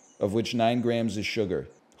carbohydrates, of which 9 grams is sugar.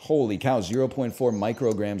 Holy cow, 0.4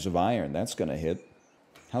 micrograms of iron. That's going to hit.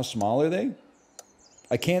 How small are they?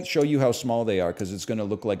 I can't show you how small they are because it's going to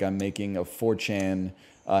look like I'm making a 4chan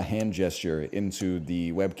hand gesture into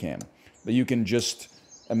the webcam. But you can just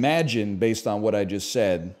imagine, based on what I just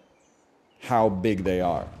said, how big they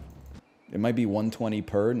are. It might be 120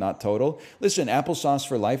 per, not total. Listen, applesauce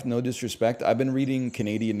for life, no disrespect. I've been reading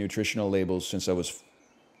Canadian nutritional labels since I was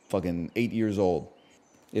fucking 8 years old.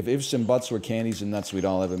 If ifs and buts were candies and nuts, we'd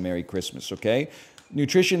all have a Merry Christmas, okay?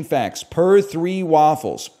 Nutrition facts. Per 3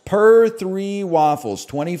 waffles. Per 3 waffles,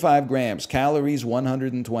 25 grams. Calories,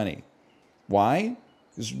 120. Why?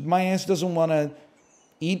 Because my ass doesn't want to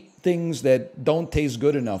eat things that don't taste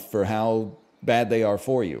good enough for how bad they are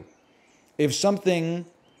for you. If something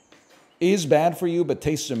is bad for you but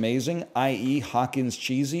tastes amazing, i.e. Hawkins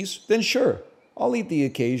cheesies, then sure, I'll eat the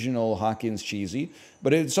occasional Hawkins cheesy.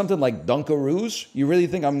 But if it's something like Dunkaroos, you really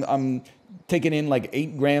think I'm taking in like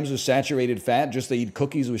 8 grams of saturated fat just to eat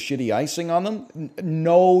cookies with shitty icing on them?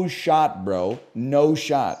 No shot, bro. No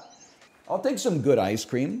shot. I'll take some good ice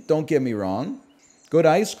cream, don't get me wrong. Good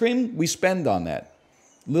ice cream, we spend on that.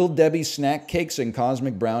 Little Debbie snack cakes and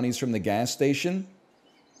cosmic brownies from the gas station,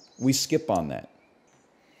 we skip on that.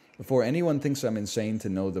 Before anyone thinks I'm insane to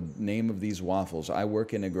know the name of these waffles, I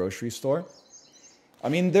work in a grocery store. I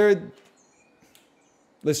mean,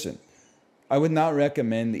 listen, I would not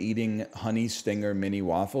recommend eating Honey Stinger mini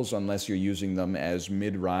waffles unless you're using them as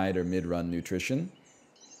mid-ride or mid-run nutrition.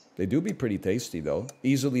 They do be pretty tasty, though.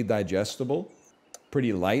 Easily digestible.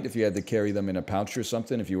 Pretty light if you had to carry them in a pouch or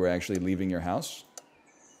something if you were actually leaving your house.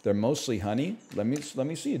 They're mostly honey. Let me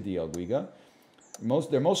see a DL Guiga.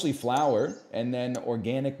 They're mostly flour, and then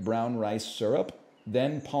organic brown rice syrup,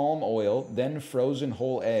 then palm oil, then frozen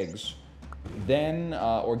whole eggs, then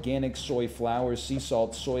organic soy flour, sea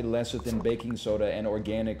salt, soy lecithin, baking soda, and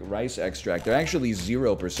organic rice extract. They're actually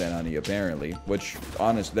 0% honey, apparently, which,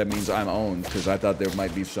 honest, that means I'm owned, because I thought there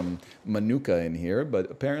might be some Manuka in here,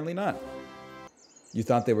 but apparently not. You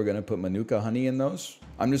thought they were going to put Manuka honey in those?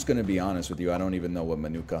 I'm just going to be honest with you. I don't even know what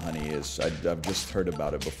Manuka honey is. I've just heard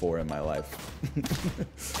about it before in my life.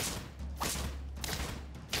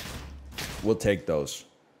 We'll take those.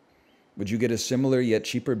 Would you get a similar yet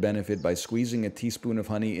cheaper benefit by squeezing a teaspoon of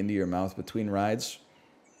honey into your mouth between rides?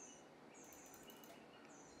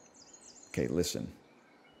 Okay, listen.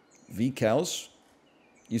 VCals,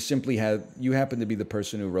 you happen to be the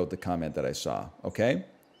person who wrote the comment that I saw, okay?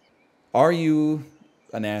 Are you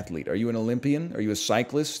an athlete? Are you an Olympian? Are you a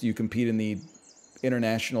cyclist? Do you compete in the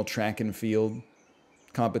international track and field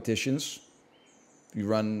competitions? You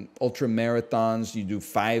run ultra marathons, you do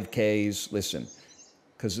 5Ks. Listen,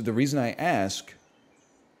 because the reason I ask,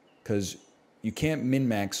 because you can't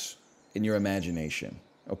min-max in your imagination,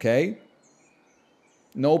 okay?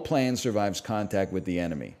 No plan survives contact with the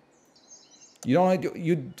enemy.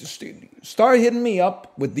 You start hitting me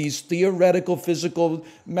up with these theoretical, physical,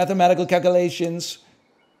 mathematical calculations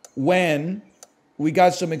when we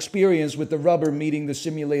got some experience with the rubber meeting the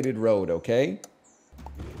simulated road, okay?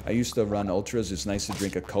 I used to run ultras. It's nice to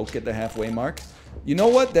drink a Coke at the halfway mark. You know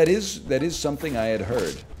what? That is something I had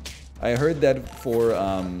heard. I heard that for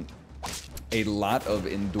a lot of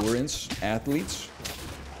endurance athletes,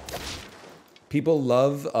 people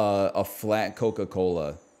love a flat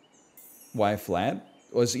Coca-Cola. Why flat?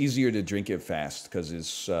 Well, it's easier to drink it fast because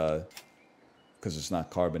it's not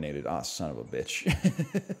carbonated. Ah, son of a bitch.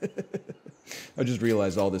 I just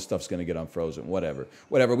realized all this stuff's gonna get unfrozen. Whatever.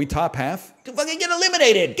 We top half. Fucking get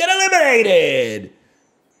eliminated. Get eliminated.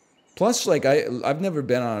 Plus, like I've never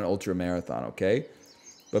been on an ultra marathon. Okay,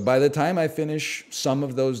 but by the time I finish some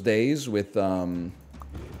of those days with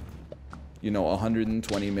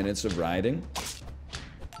 120 minutes of riding,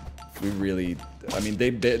 we really. I mean, they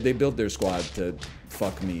built their squad to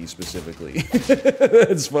fuck me specifically.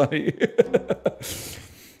 That's funny.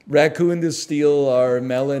 Raccoon to steal our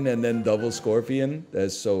melon and then double scorpion.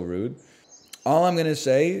 That's so rude. All I'm going to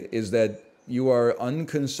say is that you are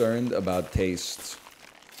unconcerned about taste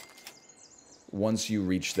once you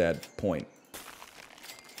reach that point.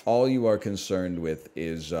 All you are concerned with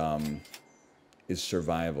is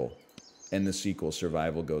survival. And the sequel,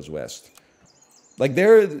 Survival Goes West. Like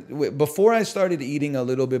before I started eating a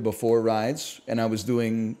little bit before rides, and I was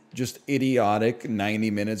doing just idiotic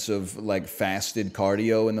 90 minutes of like fasted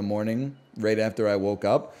cardio in the morning right after I woke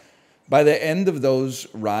up. By the end of those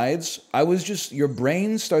rides, I was just, your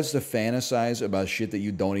brain starts to fantasize about shit that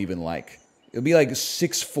you don't even like. It'll be like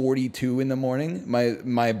 6:42 in the morning.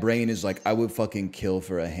 My brain is like, I would fucking kill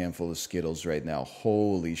for a handful of Skittles right now.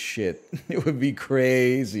 Holy shit. It would be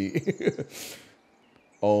crazy.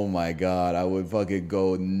 Oh my God, I would fucking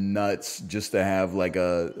go nuts just to have like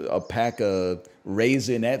a pack of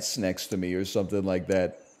Raisinets next to me or something like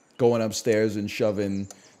that. Going upstairs and shoving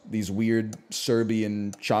these weird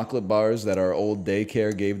Serbian chocolate bars that our old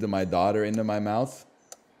daycare gave to my daughter into my mouth.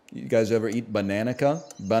 You guys ever eat bananica?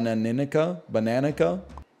 Bananica?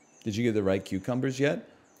 Did you get the right cucumbers yet?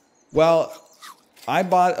 Well, I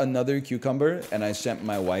bought another cucumber and I sent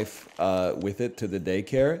my wife with it to the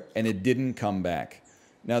daycare and it didn't come back.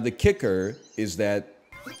 Now the kicker is that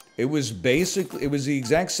it was the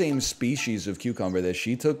exact same species of cucumber that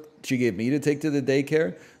she gave me to take to the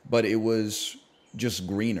daycare, but it was just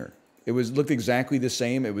greener. It looked exactly the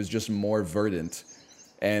same. It was just more verdant.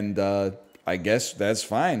 And I guess that's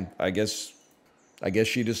fine. I guess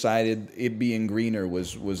she decided it being greener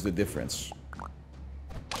was the difference.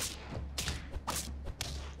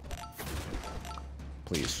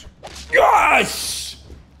 Please. Yes!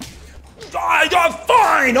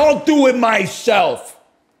 Fine, I'll do it myself.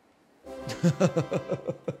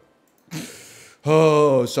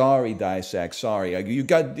 Oh, sorry, Dissect. Sorry.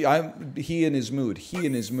 He in his mood. He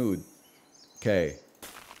in his mood. Okay.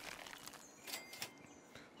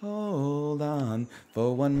 Hold on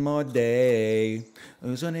for one more day.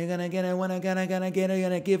 Who's only gonna get it when I gonna get it?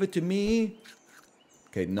 Gonna give it to me?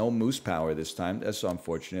 Okay, no moose power this time. That's so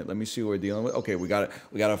unfortunate. Let me see what we're dealing with. Okay, we got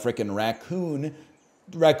a freaking raccoon.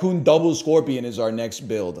 Raccoon double scorpion is our next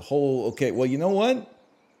build. Okay, well, you know what?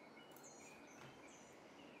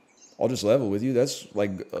 I'll just level with you. That's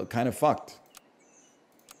like kind of fucked.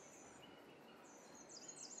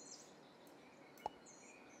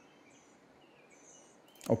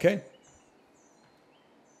 Okay.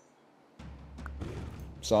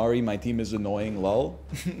 Sorry, my team is annoying, lol.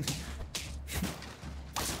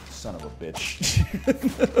 Son of a bitch.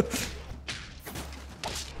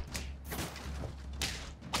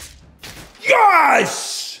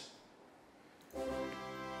 Yes!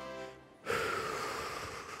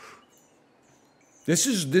 This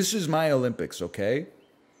is my Olympics, okay?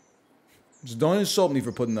 Just don't insult me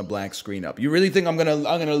for putting the black screen up. You really think I'm gonna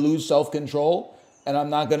lose self-control and I'm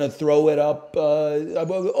not gonna throw it up?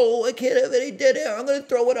 Oh, I can't have any dead air. I'm gonna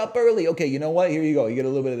throw it up early. Okay, you know what? Here you go. You get a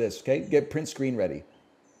little bit of this. Okay, get print screen ready.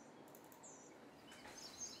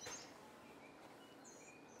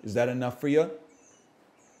 Is that enough for you?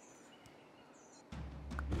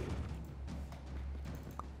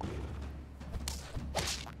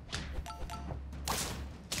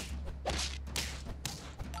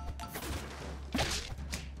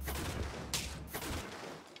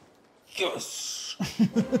 Yes.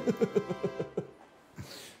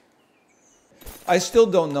 I still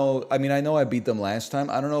don't know. I mean, I know I beat them last time.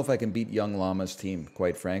 I don't know if I can beat Young Llama's team,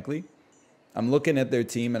 quite frankly. I'm looking at their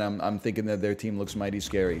team and I'm thinking that their team looks mighty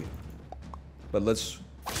scary. But let's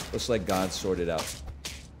let God sort it out.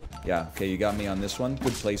 Yeah, okay, you got me on this one.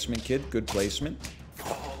 Good placement, kid. Good placement.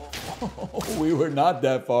 Oh, we were not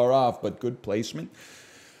that far off, but good placement.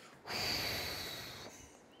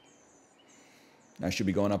 I should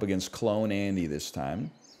be going up against Clone Andy this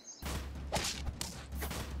time.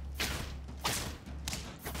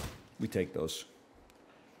 We take those.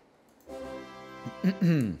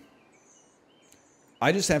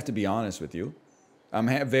 I just have to be honest with you. I'm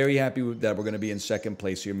very happy that we're going to be in second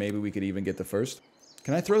place here. Maybe we could even get the first.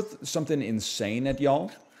 Can I throw something insane at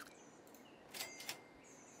y'all?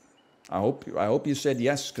 I hope you said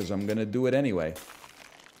yes, because I'm going to do it anyway.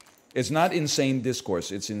 It's not insane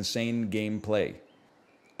discourse. It's insane gameplay.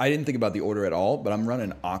 I didn't think about the order at all, but I'm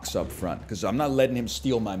running Ox up front because I'm not letting him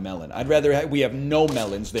steal my melon. I'd rather we have no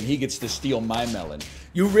melons than he gets to steal my melon.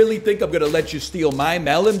 You really think I'm going to let you steal my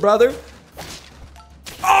melon, brother?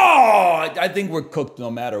 Oh, I think we're cooked no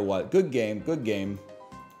matter what. Good game, good game.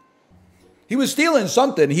 He was stealing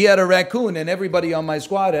something. He had a raccoon and everybody on my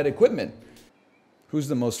squad had equipment. Who's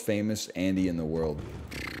the most famous Andy in the world?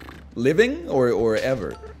 Living or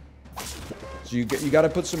ever? So you got to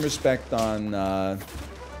put some respect on...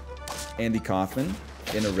 Andy Kaufman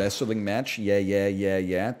in a wrestling match.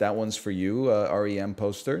 Yeah. That one's for you, REM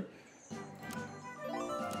poster.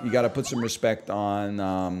 You got to put some respect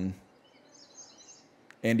on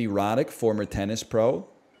Andy Roddick, former tennis pro.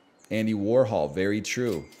 Andy Warhol, very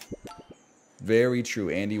true. Very true.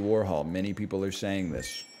 Andy Warhol. Many people are saying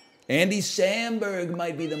this. Andy Samberg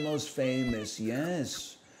might be the most famous.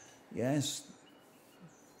 Yes. Yes.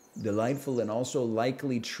 Delightful and also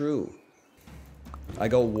likely true. I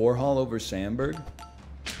go Warhol over Samberg.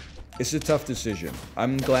 It's a tough decision.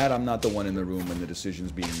 I'm glad I'm not the one in the room when the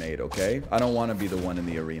decision's being made, okay? I don't want to be the one in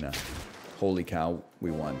the arena. Holy cow,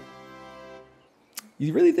 we won.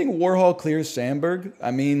 You really think Warhol clears Samberg?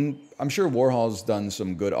 I mean, I'm sure Warhol's done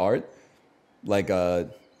some good art, like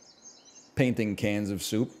painting cans of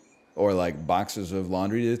soup or like boxes of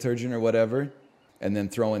laundry detergent or whatever, and then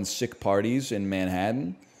throwing sick parties in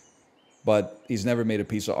Manhattan. But he's never made a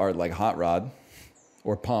piece of art like Hot Rod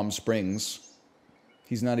or Palm Springs.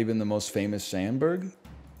 He's not even the most famous Samberg.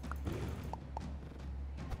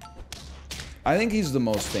 I think he's the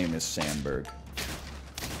most famous Samberg.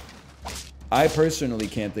 I personally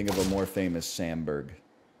can't think of a more famous Samberg.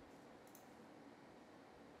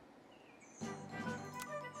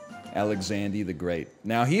 Alexander the Great.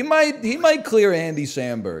 Now he might clear Andy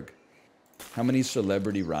Samberg. How many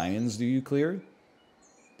celebrity Ryans do you clear?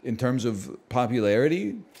 In terms of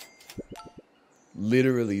popularity?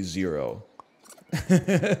 Literally zero.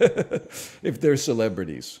 If they're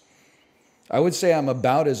celebrities. I would say I'm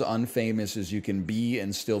about as unfamous as you can be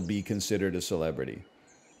and still be considered a celebrity.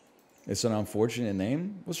 It's an unfortunate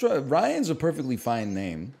name. What's wrong? Ryan's a perfectly fine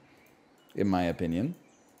name, in my opinion.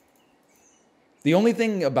 The only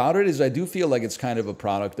thing about it is I do feel like it's kind of a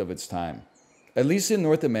product of its time. At least in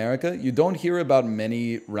North America, you don't hear about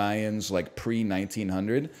many Ryans like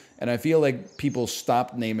pre-1900. And I feel like people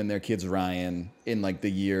stopped naming their kids Ryan in like the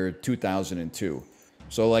year 2002.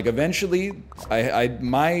 So like eventually,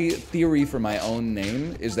 my theory for my own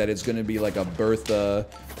name is that it's going to be like a Bertha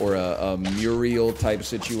or a Muriel type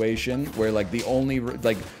situation where like the only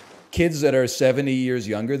like kids that are 70 years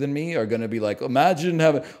younger than me are going to be like, imagine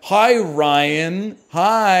having, hi Ryan,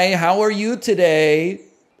 hi, how are you today?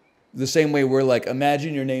 The same way we're like,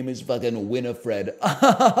 imagine your name is fucking Winifred.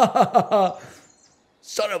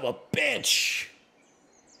 Son of a bitch.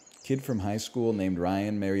 Kid from high school named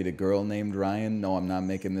Ryan married a girl named Ryan. No, I'm not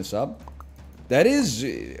making this up. That is,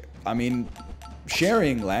 I mean,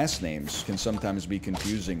 sharing last names can sometimes be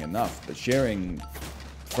confusing enough, but sharing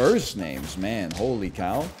first names, man, holy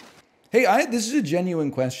cow. Hey, this is a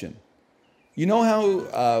genuine question. You know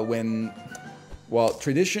how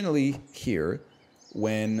traditionally here,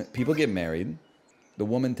 when people get married, the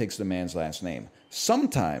woman takes the man's last name.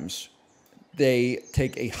 Sometimes they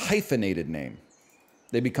take a hyphenated name.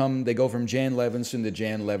 They go from Jan Levinson to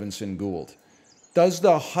Jan Levinson Gould. Does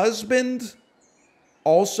the husband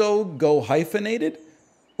also go hyphenated?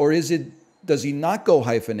 Or does he not go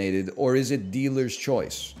hyphenated? Or is it dealer's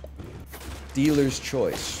choice? Dealer's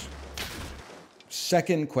choice.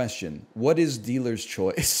 Second question, what is dealer's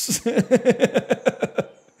choice?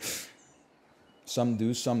 Some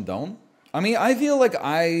do, some don't. I mean, I feel like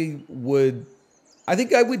I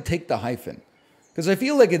think I would take the hyphen. Because I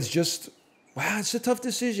feel like it's just, wow, it's a tough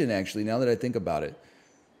decision, actually, now that I think about it.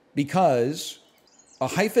 Because a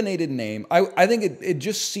hyphenated name, I think it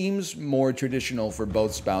just seems more traditional for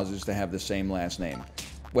both spouses to have the same last name.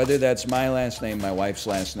 Whether that's my last name, my wife's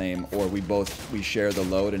last name, or we share the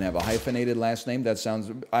load and have a hyphenated last name,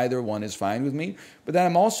 either one is fine with me. But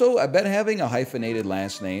then I bet having a hyphenated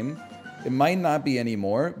last name, it might not be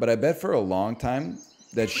anymore, but I bet for a long time,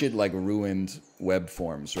 that shit like ruined web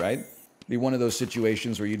forms, right? Be one of those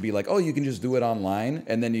situations where you'd be like, oh, you can just do it online,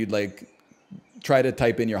 and then you'd like try to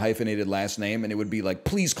type in your hyphenated last name, and it would be like,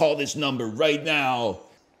 please call this number right now.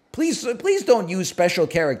 Please don't use special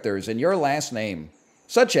characters in your last name,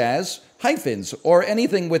 such as hyphens or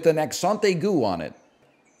anything with an accent aigu on it.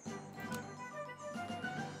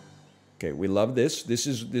 Okay, we love this. This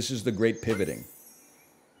is the great pivoting.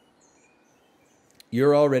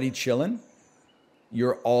 You're already chilling.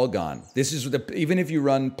 You're all gone. This is even if you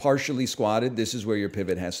run partially squatted, this is where your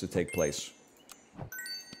pivot has to take place.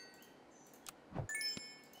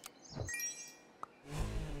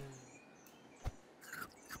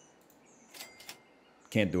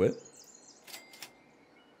 Can't do it.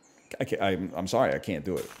 I'm sorry, I can't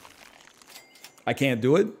do it. I can't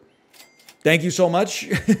do it. Thank you so much.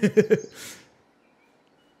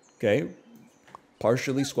 Okay.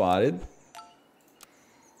 Partially squatted.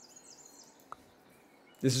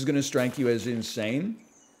 This is going to strike you as insane.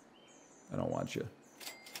 I don't want you.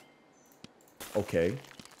 Okay.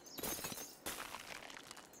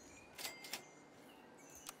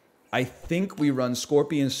 I think we run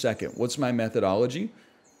scorpions second. What's my methodology?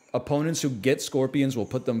 Opponents who get scorpions will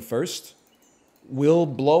put them first. We'll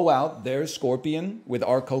blow out their scorpion with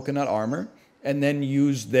our coconut armor and then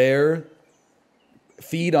use their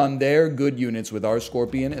feed on their good units with our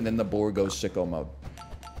Scorpion, and then the boar goes sicko mode.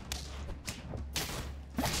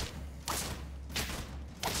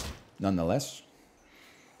 Nonetheless,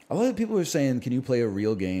 a lot of people are saying, can you play a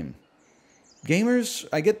real game? Gamers,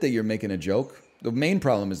 I get that you're making a joke. The main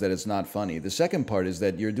problem is that it's not funny. The second part is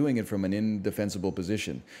that you're doing it from an indefensible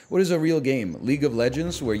position. What is a real game? League of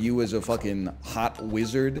Legends, where you as a fucking hot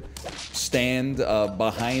wizard stand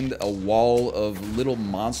behind a wall of little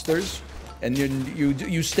monsters, and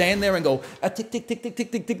you stand there and go, tick, tick, tick, tick,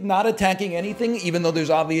 tick, tick, tick, not attacking anything, even though there's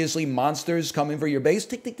obviously monsters coming for your base.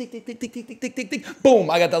 Tick, tick, tick, tick, tick, tick, tick, tick, tick, tick, tick. Boom,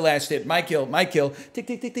 I got the last hit. My kill, my kill. Tick,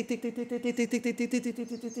 tick, tick, tick, tick, tick, tick, tick, tick, tick, tick, tick,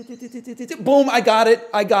 tick, tick, tick, tick. Boom, I got it.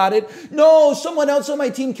 I got it. No, someone else on my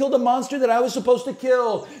team killed a monster that I was supposed to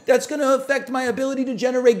kill. That's going to affect my ability to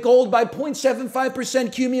generate gold by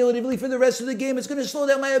 0.75% cumulatively for the rest of the game. It's going to slow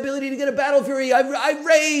down my ability to get a Battle Fury. I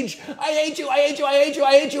rage. I hate you. I hate you. I hate you.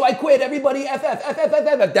 I hate you. I quit. Everybody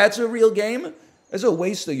FF. That's a real game? That's a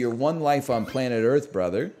waste of your one life on planet Earth,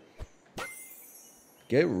 brother.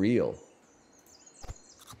 Get real.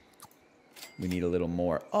 We need a little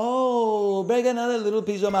more. Oh, break another little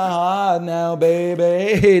piece of my heart now,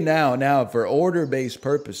 baby. Now, for order-based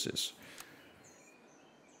purposes.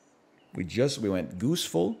 We went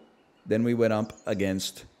Gooseful, then we went up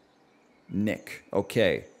against Nick.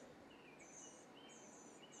 Okay.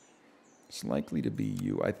 It's likely to be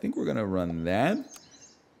you. I think we're gonna run that,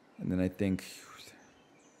 and then I think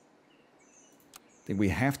we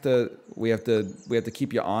have to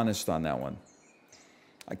keep you honest on that one.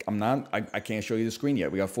 I can't show you the screen yet.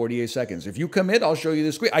 We got 48 seconds. If you commit, I'll show you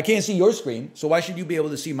the screen. I can't see your screen, so why should you be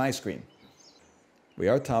able to see my screen? We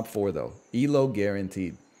are top 4 though. Elo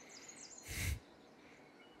guaranteed.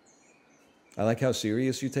 I like how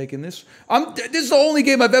serious you're taking this. This is the only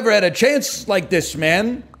game I've ever had a chance like this,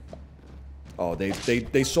 man. Oh,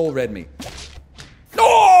 they soul read me.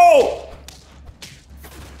 No!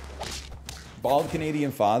 Bald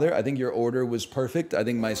Canadian father, I think your order was perfect. I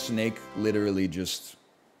think my snake literally just,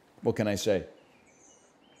 what can I say?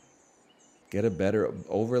 Get a better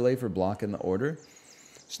overlay for blocking the order.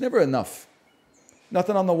 It's never enough.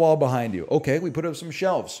 Nothing on the wall behind you. Okay, we put up some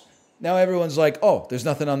shelves. Now everyone's like, oh, there's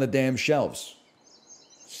nothing on the damn shelves.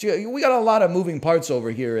 See, we got a lot of moving parts over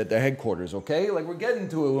here at the headquarters, okay? Like, we're getting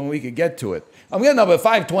to it when we could get to it. I'm getting up at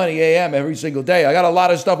 5:20 a.m. every single day. I got a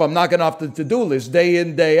lot of stuff I'm knocking off the to-do list day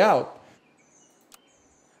in, day out.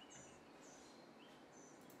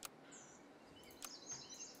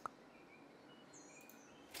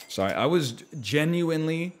 Sorry, I was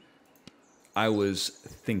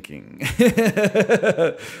thinking.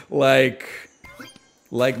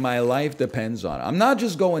 Like my life depends on it. I'm not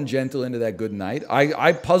just going gentle into that good night.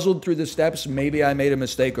 I puzzled through the steps. Maybe I made a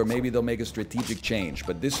mistake, or maybe they'll make a strategic change.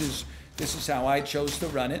 But this is how I chose to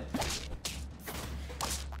run it.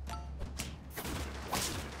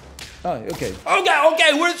 Oh, okay.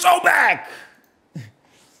 Okay, we're so back!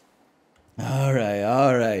 All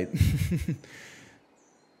right.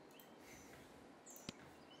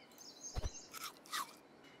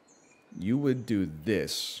 You would do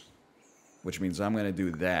this, which means I'm going to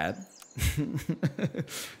do that.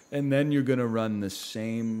 And then you're going to run the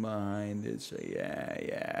same behind it. So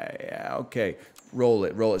yeah. Okay. Roll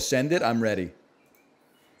it. Send it. I'm ready.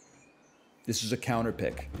 This is a counter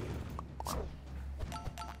pick.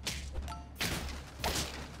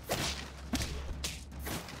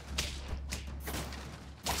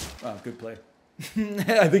 Oh, good play.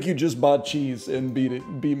 I think you just bought cheese and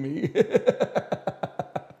beat me.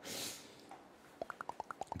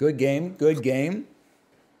 Good game.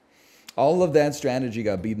 All of that strategy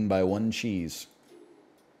got beaten by one cheese.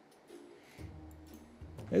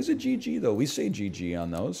 There's a GG, though. We say GG on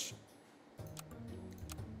those.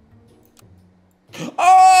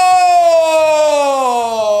 Oh!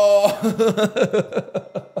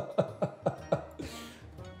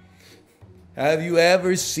 Have you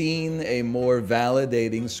ever seen a more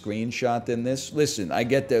validating screenshot than this? Listen, I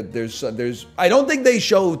get that there's I don't think they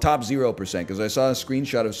show top 0%, because I saw a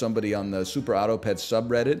screenshot of somebody on the Super Auto Pets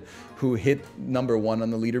subreddit who hit #1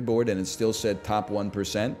 on the leaderboard and it still said top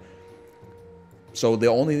 1%. So the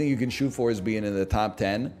only thing you can shoot for is being in the top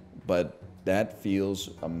 10, but that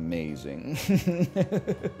feels amazing.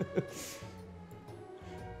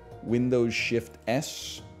 Windows Shift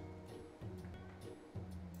S.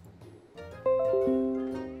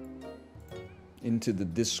 Into the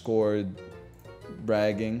Discord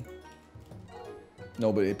bragging.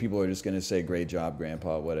 No, but people are just going to say, great job,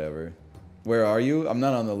 Grandpa, whatever. Where are you? I'm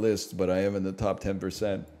not on the list, but I am in the top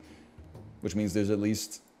 10%. Which means there's at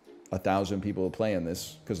least 1,000 people playing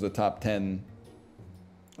this, because the top 10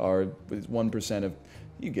 are 1% of...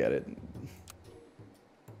 You get it.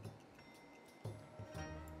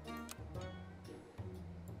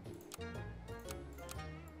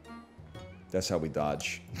 That's how we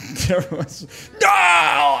dodge. No!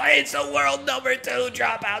 It's the world number 2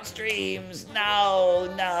 dropout streams.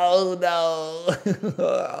 No, no,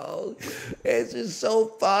 no. It's just so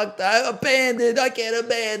fucked. I abandoned. I can't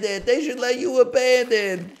abandon. They should let you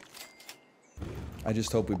abandon. I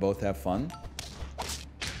just hope we both have fun.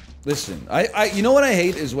 Listen, you know what I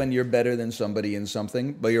hate is when you're better than somebody in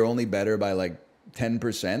something, but you're only better by like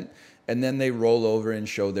 10%. And then they roll over and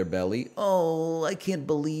show their belly. Oh, I can't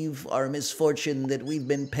believe our misfortune that we've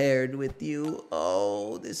been paired with you.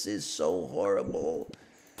 Oh, this is so horrible.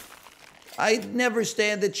 I'd never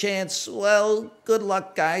stand a chance. Well, good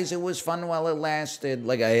luck, guys. It was fun while it lasted.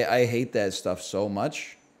 Like, I hate that stuff so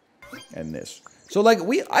much. And this. So, like,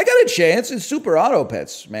 I got a chance. It's Super Auto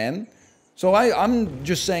Pets, man. So I'm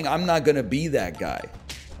just saying I'm not going to be that guy.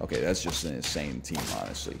 Okay, that's just an insane team,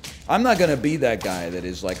 honestly. I'm not going to be that guy that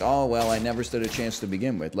is like, oh, well, I never stood a chance to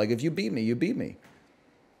begin with. Like, if you beat me, you beat me.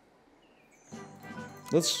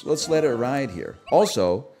 Let's let it ride here.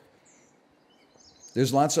 Also,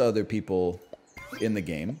 there's lots of other people in the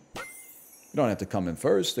game. You don't have to come in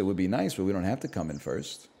first. It would be nice, but we don't have to come in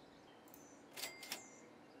first.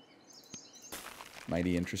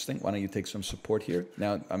 Mighty interesting. Why don't you take some support here?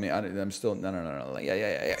 Now, I mean, I'm still... No.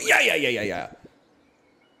 Yeah.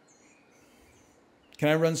 Can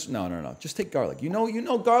I run? No. Just take garlic. You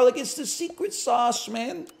know garlic is the secret sauce,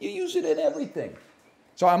 man. You use it in everything.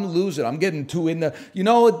 So I'm losing. I'm getting 2 in the... You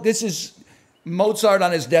know, this is Mozart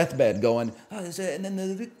on his deathbed going... Oh, and then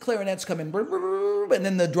the clarinets come in. And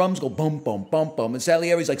then the drums go boom, boom, boom, boom. And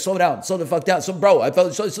Salieri's like, slow down. Slow the fuck down. So, bro, I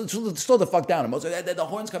felt... Slow the fuck down. And Mozart, the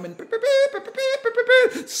horns come in.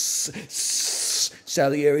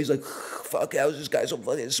 Salieri's like, fuck, how is this guy so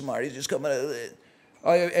fucking smart? He's just coming out of it.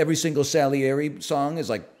 Every single Salieri song is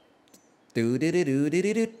like, and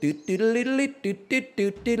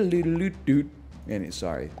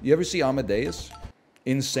sorry, you ever see Amadeus?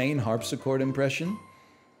 Insane harpsichord impression.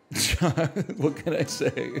 What can I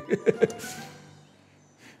say?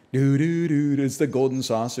 It's the Golden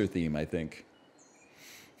Saucer theme, I think.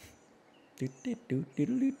 I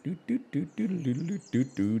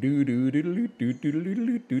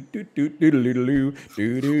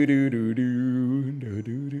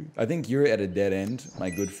think you're at a dead end, my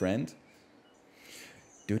good friend.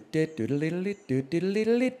 Me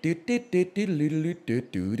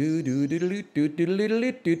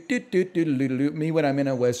when I'm in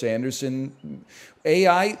a Wes Anderson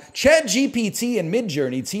AI, ChatGPT and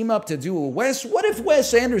Midjourney team up to do a what if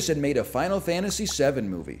Wes Anderson made a Final Fantasy VII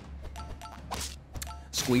movie?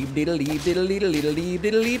 Squeeb diddle deep diddle diddle diddle deep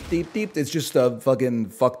diddle deep deep deep. It's just a fucking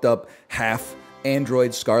fucked up half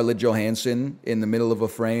android Scarlett Johansson in the middle of a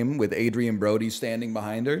frame with Adrian Brody standing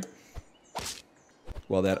behind her.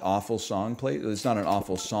 Well, that awful song plays. It's not an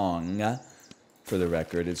awful song, for the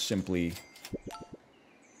record. It's simply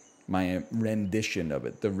my rendition of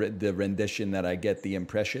it. The rendition that I get, the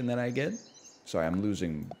impression that I get. Sorry,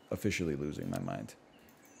 I'm officially losing my mind.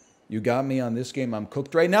 You got me on this game. I'm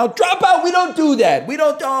cooked right now. Drop out. We don't do that. We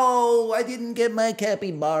don't. Oh, I didn't get my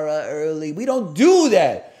capybara early. We don't do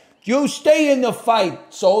that. You stay in the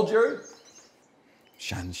fight, soldier.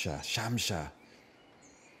 Shamsha.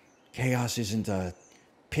 Chaos isn't a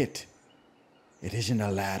pit. It isn't a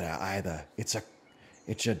ladder either. It's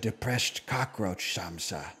a depressed cockroach,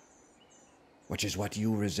 Shamsa, which is what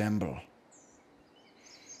you resemble.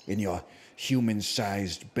 In your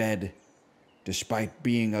human-sized bed, despite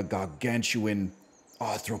being a gargantuan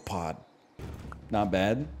arthropod. Not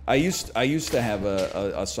bad. I used to have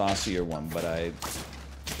a saucier one, but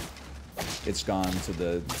it's gone to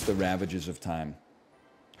the ravages of time.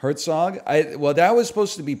 Herzog? Well, that was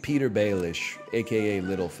supposed to be Peter Baelish, a.k.a.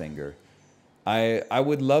 Littlefinger. I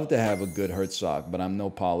would love to have a good Herzog, but I'm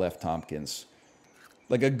no Paul F. Tompkins.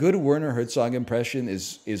 Like, a good Werner Herzog impression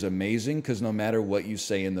is amazing, because no matter what you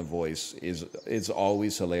say in the voice, it's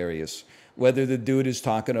always hilarious. Whether the dude is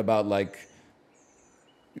talking about, like,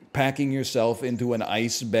 packing yourself into an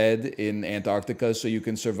ice bed in Antarctica so you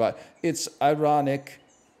can survive. It's ironic.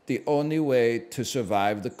 The only way to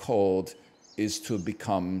survive the cold is to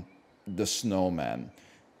become the snowman.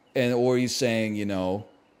 Or he's saying, you know,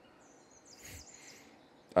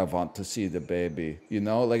 I want to see the baby. You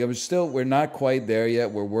know, like, we're not quite there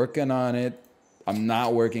yet. We're working on it. I'm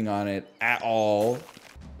not working on it at all.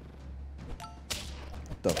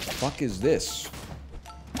 What the fuck is this?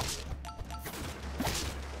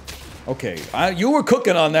 Okay, you were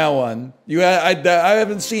cooking on that one. I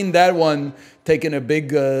haven't seen that one taking a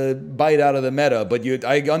big bite out of the meta, but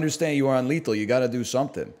I understand you are on lethal. You got to do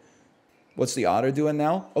something. What's the otter doing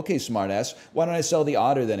now? Okay, smartass. Why don't I sell the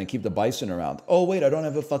otter then and keep the bison around? Oh, wait, I don't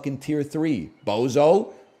have a fucking tier 3.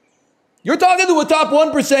 Bozo? You're talking to a top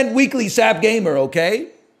 1% weekly SAP gamer, okay?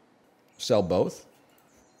 Sell both.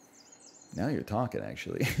 Now you're talking,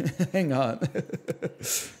 actually. Hang on.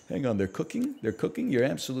 Hang on, they're cooking. They're cooking. You're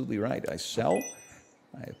absolutely right. I sell.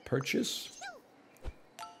 I purchase.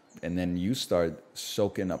 And then you start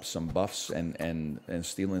soaking up some buffs and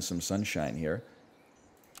stealing some sunshine here.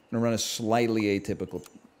 I'm going to run a slightly atypical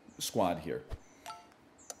squad here.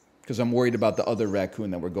 Because I'm worried about the other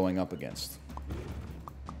raccoon that we're going up against.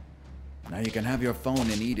 Now you can have your phone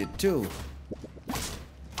and eat it too.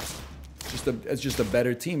 It's just a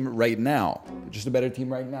better team right now. Just a better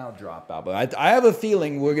team right now, Dropout. But I have a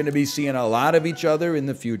feeling we're going to be seeing a lot of each other in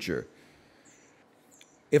the future.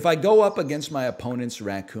 If I go up against my opponent's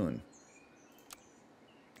raccoon,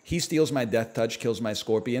 he steals my death touch, kills my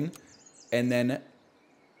scorpion, and then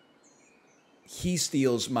he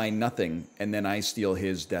steals my nothing, and then I steal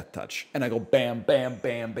his death touch. And I go bam, bam,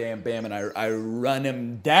 bam, bam, bam, and I run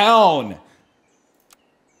him down.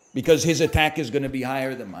 Because his attack is going to be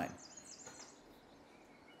higher than mine.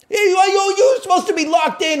 You're supposed to be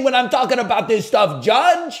locked in when I'm talking about this stuff,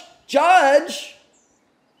 Judge. Judge.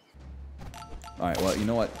 All right, well, you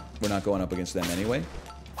know what? We're not going up against them anyway.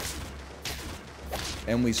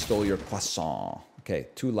 And we stole your croissant. Okay,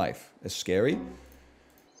 2 life. It's scary.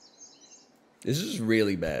 This is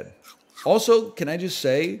really bad. Also, can I just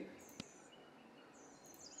say,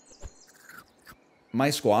 my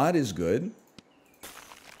squad is good.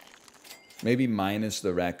 Maybe minus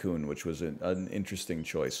the raccoon, which was an interesting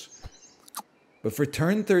choice. But for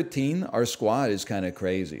turn 13, our squad is kind of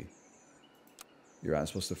crazy. You're not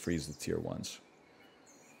supposed to freeze the tier 1s.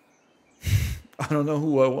 I don't know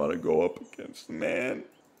who I want to go up against, man.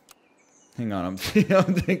 Hang on, I'm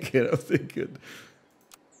thinking.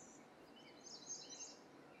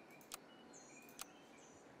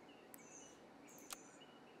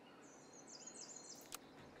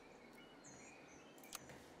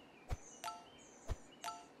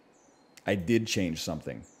 I did change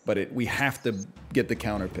something, but we have to get the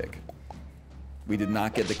counter pick. We did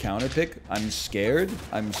not get the counter pick. I'm scared.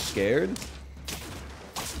 I'm scared.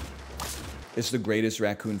 It's the greatest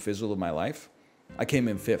raccoon fizzle of my life. I came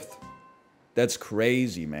in 5th. That's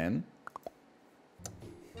crazy, man.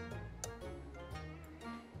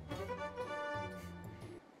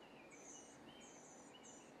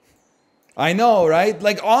 I know, right?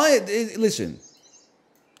 Like, listen.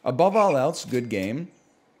 Above all else, good game.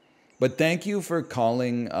 But thank you for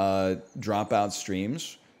calling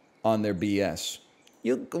DropoutStreams on their BS.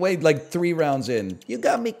 You wait like 3 rounds in. You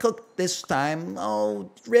got me cooked this time. Oh,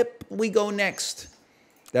 rip, we go next.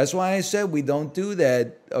 That's why I said we don't do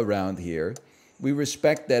that around here. We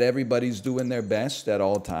respect that everybody's doing their best at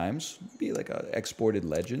all times. Be like an exported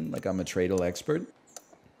legend, like I'm a Tradle expert.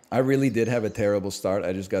 I really did have a terrible start.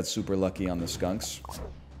 I just got super lucky on the skunks.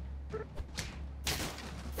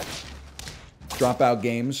 Dropout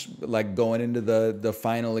games, like going into the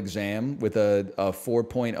final exam with a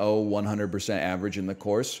 4.0 100% average in the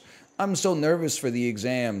course. I'm so nervous for the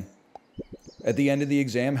exam. At the end of the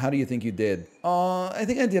exam, how do you think you did? I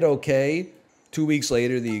think I did okay. 2 weeks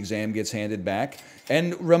later, the exam gets handed back.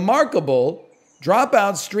 And remarkable,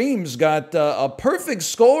 DropoutStreams got a perfect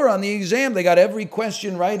score on the exam. They got every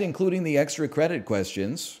question right, including the extra credit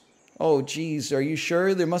questions. Oh, geez, are you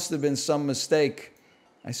sure? There must have been some mistake.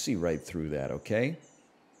 I see right through that, okay?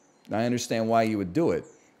 I understand why you would do it,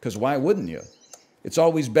 because why wouldn't you? It's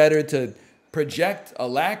always better to project a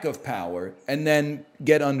lack of power and then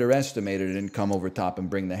get underestimated and come over top and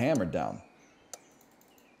bring the hammer down.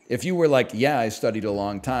 If you were like, yeah, I studied a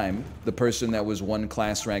long time, the person that was 1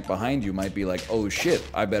 class rank behind you might be like, oh shit,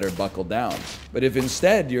 I better buckle down. But if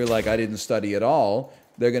instead you're like, I didn't study at all,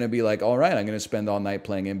 they're going to be like, all right, I'm going to spend all night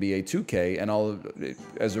playing NBA 2K, and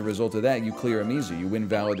as a result of that, you clear them easy. You win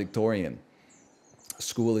valedictorian.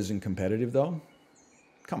 School isn't competitive, though?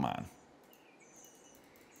 Come on.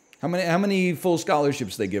 How many full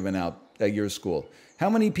scholarships they giving out at your school? How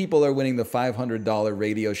many people are winning the $500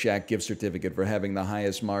 Radio Shack gift certificate for having the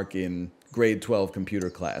highest mark in grade 12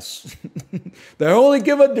 computer class? They're only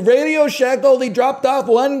giving, Radio Shack only dropped off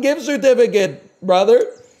 1 gift certificate, brother.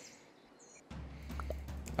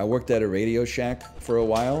 I worked at a Radio Shack for a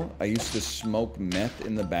while. I used to smoke meth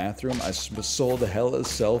in the bathroom. I sold hella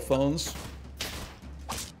cell phones.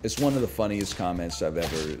 It's one of the funniest comments I've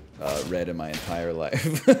ever read in my entire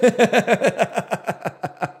life.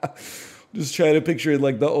 Just try to picture it,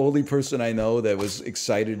 like the only person I know that was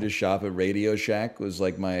excited to shop at Radio Shack was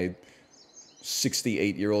like my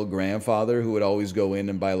 68-year-old grandfather who would always go in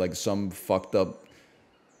and buy like some fucked up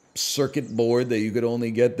circuit board that you could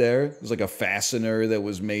only get there. It was like a fastener that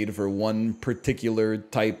was made for one particular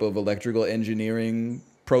type of electrical engineering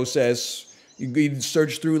process. He'd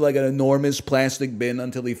search through like an enormous plastic bin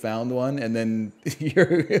until he found one, and then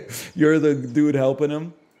you're the dude helping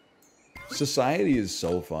him. Society is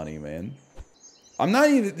so funny, man. I'm not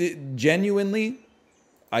even genuinely.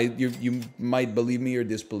 You might believe me or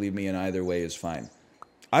disbelieve me, and either way is fine.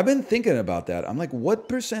 I've been thinking about that. I'm like, what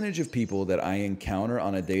percentage of people that I encounter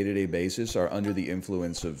on a day-to-day basis are under the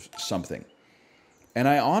influence of something? And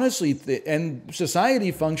I honestly, and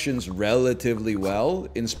society functions relatively well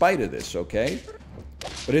in spite of this, okay?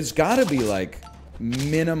 But it's got to be like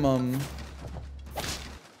minimum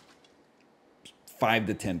 5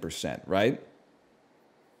 to 10%, right?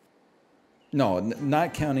 No,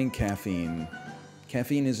 not counting caffeine.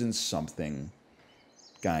 Caffeine isn't something.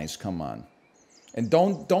 Guys, come on. And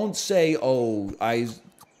don't say,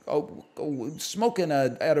 smoking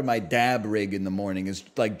out of my dab rig in the morning is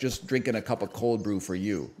like just drinking a cup of cold brew for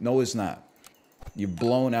you. No, it's not. You've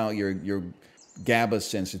blown out your GABA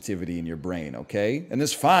sensitivity in your brain, okay? And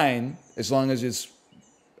it's fine as long as it's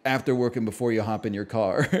after work and before you hop in your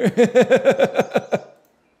car.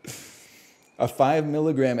 A 5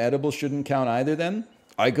 milligram edible shouldn't count either then?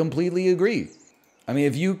 I completely agree. I mean,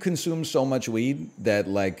 if you consume so much weed that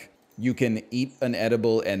like you can eat an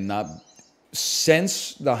edible and not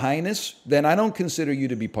sense the highness, then I don't consider you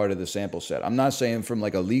to be part of the sample set. I'm not saying from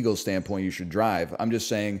like a legal standpoint you should drive. I'm just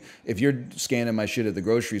saying if you're scanning my shit at the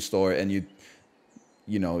grocery store and you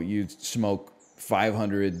smoke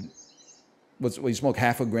 500, you smoke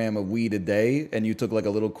half a gram of weed a day and you took like a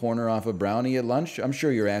little corner off a brownie at lunch, I'm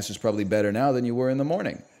sure your ass is probably better now than you were in the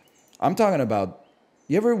morning. I'm talking about,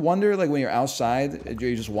 you ever wonder like when you're outside,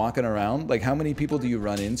 you're just walking around, like how many people do you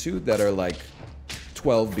run into that are like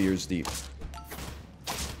 12 beers deep?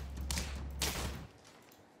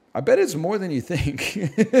 I bet it's more than you think.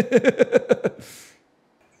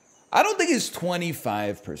 I don't think it's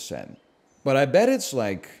 25%, but I bet it's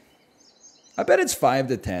 5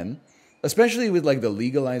 to 10, especially with like the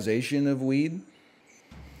legalization of weed.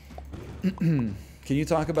 Can you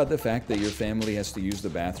talk about the fact that your family has to use the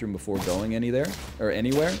bathroom before going anywhere?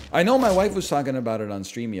 I know my wife was talking about it on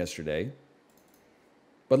stream yesterday.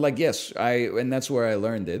 But like, yes, and that's where I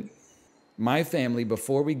learned it. My family,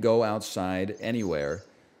 before we go outside anywhere,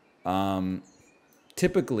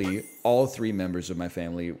 typically all 3 members of my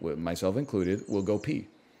family, myself included, will go pee.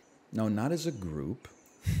 No, not as a group,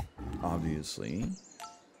 obviously.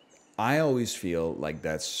 I always feel like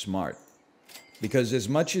that's smart. Because as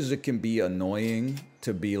much as it can be annoying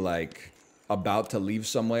to be like about to leave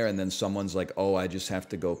somewhere and then someone's like, oh, I just have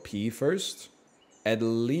to go pee first, at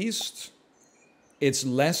least it's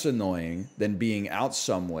less annoying than being out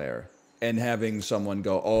somewhere and having someone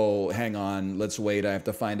go, oh, hang on, let's wait, I have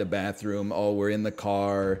to find a bathroom, oh, we're in the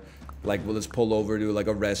car, like, well, let's pull over to like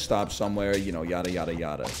a rest stop somewhere, you know, yada, yada,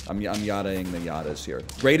 yada. I'm yadaing the yadas here.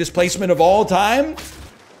 Greatest placement of all time?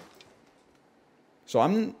 So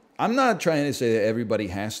I'm not trying to say that everybody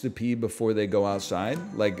has to pee before they go outside.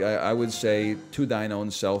 Like, I would say, to thine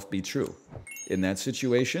own self be true. In that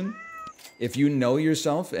situation, if you know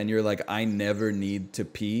yourself and you're like, I never need to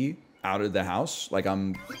pee out of the house, like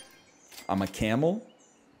I'm a camel,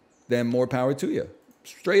 then more power to you.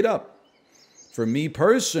 Straight up. For me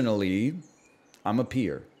personally, I'm a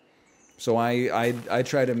peer. So I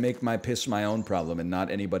try to make my piss my own problem and not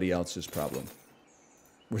anybody else's problem.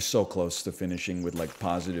 We're so close to finishing with like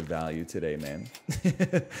positive value today, man.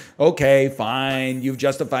 Okay, fine. You've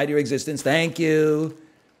justified your existence. Thank you.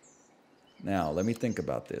 Now, let me think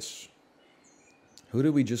about this. Who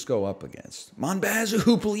did we just go up against?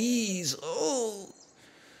 Monbazu, please. Oh.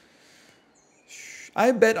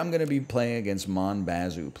 I bet I'm going to be playing against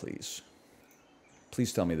Monbazu, please.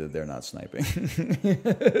 Please tell me that they're not sniping.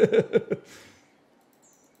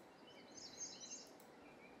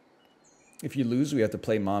 If you lose, we have to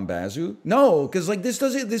play Monbazu? No, because like this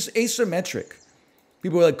asymmetric.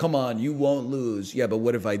 People are like, come on, you won't lose. Yeah, but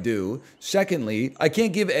what if I do? Secondly, I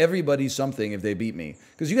can't give everybody something if they beat me.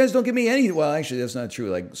 Because you guys don't give me any. Well, actually, that's not true.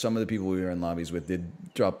 Like some of the people we were in lobbies with did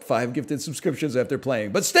drop 5 gifted subscriptions after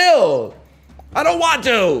playing. But still, I don't want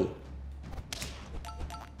to.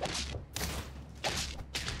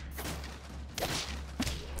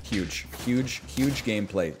 Huge, huge, huge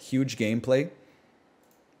gameplay. Huge gameplay.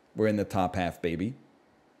 We're in the top half, baby.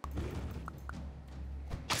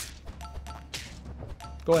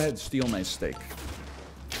 Go ahead, steal my steak.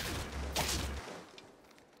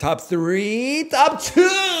 Top 3, top 2.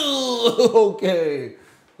 Okay.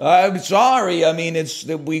 I'm sorry. I mean, it's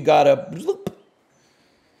that we gotta.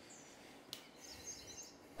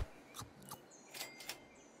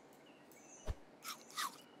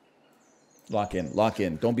 Lock in, lock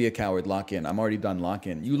in. Don't be a coward, lock in. I'm already done, lock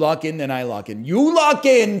in. You lock in, then I lock in. You lock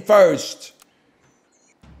in first!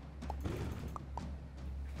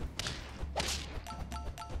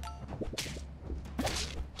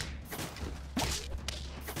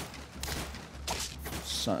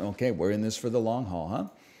 So, okay, we're in this for the long haul, huh?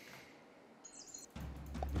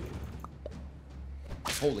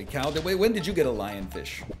 Holy cow, wait, when did you get a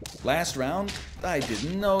lionfish? Last round? I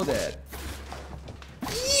didn't know that.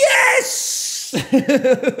 Yes!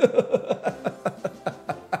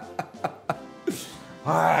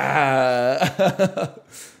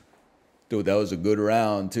 Dude, that was a good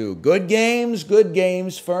round, too. Good games,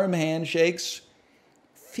 firm handshakes.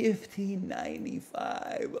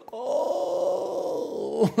 15.95.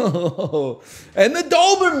 Oh. And the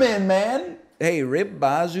Doberman, man. Hey, Rip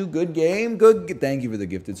Bazoo, good game. Good. Thank you for the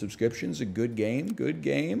gifted subscriptions. A good game. Good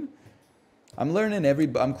game. I'm learning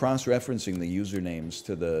I'm cross-referencing the usernames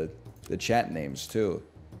to the chat names, too.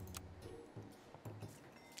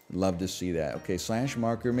 Love to see that. Okay, /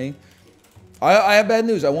 marker me. I have bad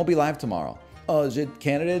news. I won't be live tomorrow. Oh, is it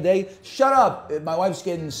Canada Day? Shut up! My wife's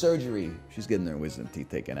getting surgery. She's getting her wisdom teeth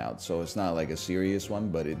taken out, so it's not like a serious one,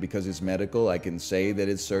 but because it's medical, I can say that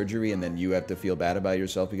it's surgery, and then you have to feel bad about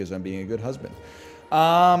yourself because I'm being a good husband.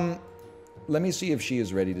 Let me see if she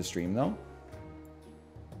is ready to stream, though.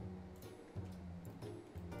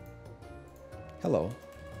 Hello.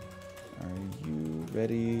 Are you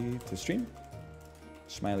ready to stream?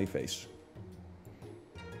 Smiley face.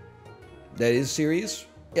 That is serious?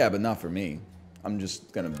 Yeah, but not for me. I'm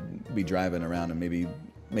just gonna be driving around and maybe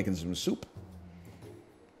making some soup.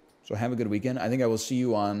 So have a good weekend. I think I will see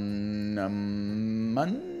you on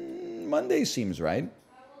Monday, seems right.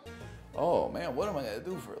 Oh man, what am I gonna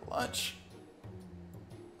do for lunch?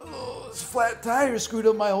 Oh, this flat tire screwed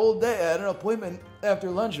up my whole day. I had an appointment after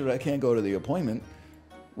lunch, but I can't go to the appointment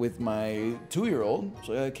with my 2-year-old,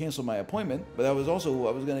 so I gotta cancel my appointment. But I was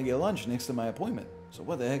gonna get lunch next to my appointment. So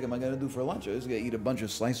what the heck am I gonna do for lunch? I was gonna eat a bunch of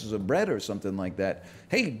slices of bread or something like that.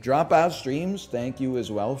 Hey, DropoutStreams, thank you as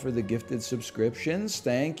well for the gifted subscriptions.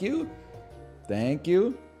 Thank you. Thank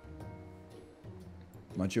you.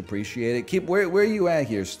 Much appreciated. Keep where are you at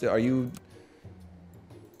here? Are you?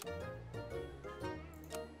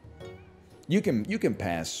 You can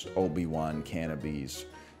pass Obi-Wan Cannabis.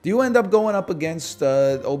 Do you end up going up against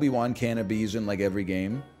Obi-Wan Cannabis in like every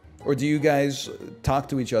game? Or do you guys talk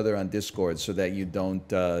to each other on Discord so that you don't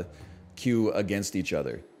queue against each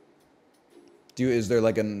other? Is there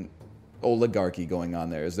like an oligarchy going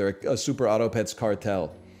on there? Is there a Super Auto Pets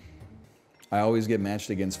cartel? I always get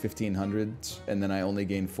matched against 1500s, and then I only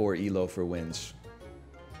gain 4 elo for wins.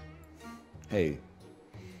 Hey,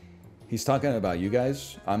 he's talking about you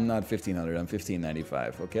guys. I'm not 1500, I'm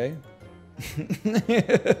 1595, okay?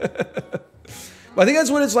 But I think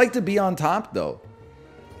that's what it's like to be on top, though.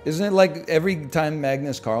 Isn't it like every time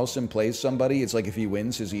Magnus Carlsen plays somebody, it's like if he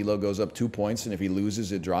wins, his elo goes up 2 points, and if he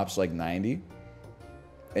loses, it drops like 90?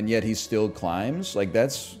 And yet he still climbs? Like,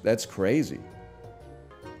 that's crazy.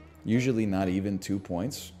 Usually not even 2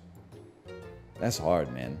 points. That's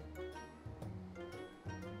hard, man.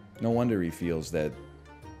 No wonder he feels that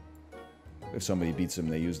if somebody beats him,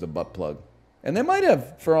 they use the butt plug. And they might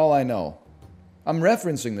have, for all I know. I'm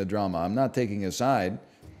referencing the drama. I'm not taking a side.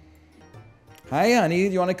 Hi, honey.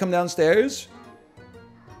 Do you want to come downstairs?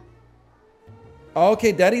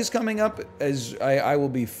 Okay, Daddy's coming up. As I will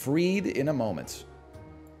be freed in a moment.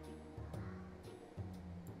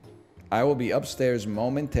 I will be upstairs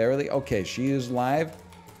momentarily. Okay, she is live.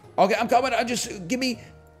 Okay, I'm coming. Give me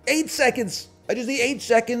 8 seconds. I just need 8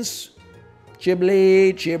 seconds.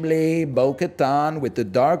 Chibli, Chibli, Bo-Katan with the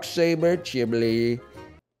Darksaber, Chibli.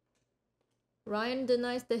 Ryan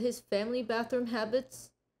denies that his family bathroom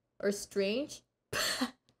habits are strange.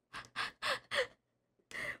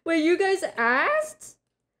 Wait, you guys asked?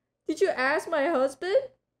 Did you ask my husband?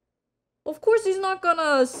 Of course he's not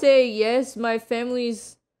gonna say, yes, my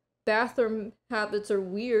family's bathroom habits are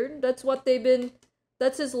weird. That's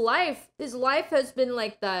his life. His life has been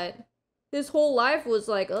like that. His whole life was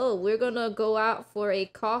like, oh, we're gonna go out for a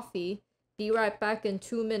coffee. Be right back in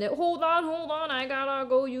 2 minutes. Hold on, I gotta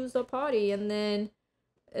go use the potty. And then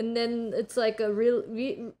it's like a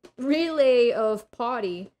relay of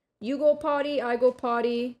potty. You go potty, I go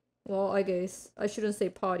potty. Well, I guess I shouldn't say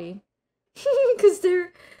potty, because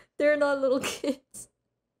they're not little kids.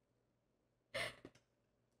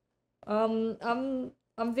 I'm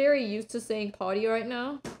very used to saying potty right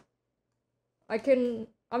now.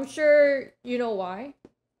 I'm sure you know why.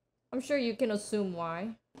 I'm sure you can assume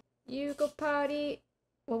why. You go potty.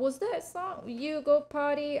 What was that song? You go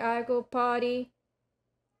potty, I go potty.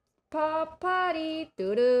 Pop potty,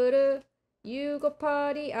 doo doo doo. You go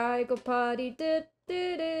party, I go party. Do,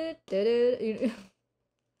 do, do, do, do.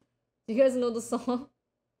 You guys know the song?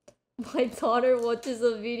 My daughter watches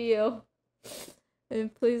a video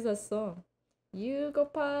and plays that song. You go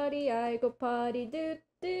party, I go party. Do,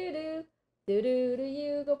 do, do. Do, do, do.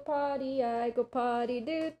 You go party, I go party.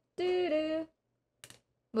 Do, do, do.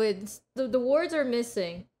 Wait, the words are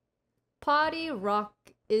missing. Party rock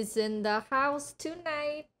is in the house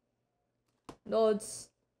tonight. No,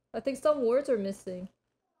 I think some words are missing.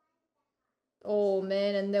 Oh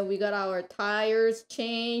man, and then we got our tires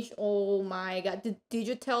changed. Oh my god. Did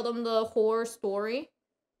you tell them the horror story?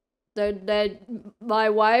 That my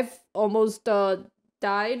wife almost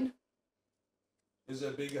died? There's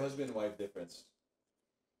a big husband-wife difference.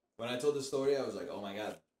 When I told the story, I was like, oh my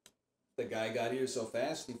god. The guy got here so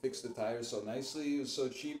fast, he fixed the tires so nicely, it was so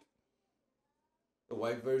cheap. The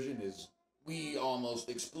wife version is, we almost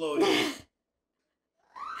exploded.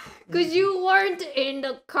 Cause you weren't in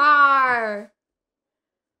the car.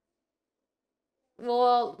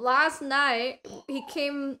 Well, last night he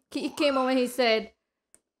came home and he said,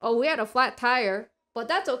 "Oh, we had a flat tire, but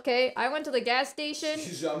that's okay. I went to the gas station."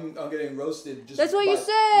 I'm getting roasted. That's what you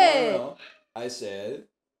said. No. I said,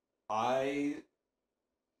 I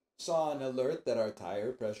saw an alert that our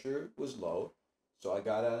tire pressure was low, so I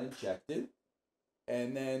got out and checked it,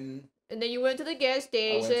 and then you went to the gas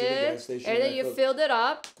station. I went to the gas station and then you filled it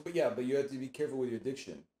up. But you have to be careful with your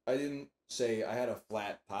diction. I didn't say I had a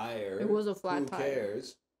flat tire. It was a flat tire. Who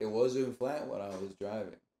cares? It wasn't flat when I was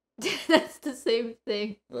driving. That's the same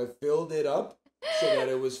thing. I filled it up so that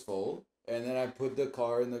it was full, and then I put the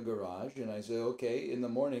car in the garage, and I said, okay, in the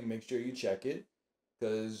morning, make sure you check it,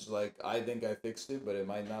 because, like, I think I fixed it, but it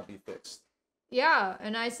might not be fixed. Yeah,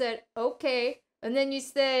 and I said, okay. And then you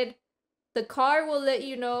said, the car will let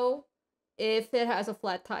you know if it has a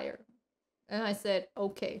flat tire. And I said,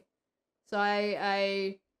 okay. So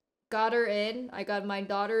I got her in. I got my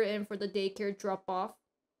daughter in for the daycare drop-off.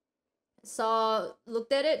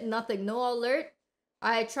 Looked at it, nothing, no alert.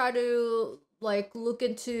 I tried to, like, look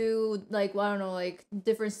into, like, I don't know, like,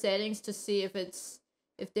 different settings to see if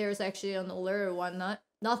there's actually an alert or whatnot.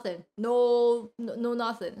 Nothing. No,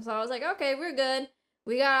 nothing. So I was like, okay, we're good.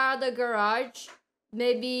 We got out of the garage.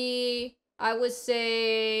 Maybe, I would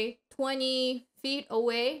say, 20 feet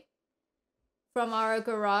away from our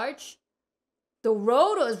garage. The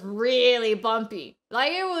road was really bumpy.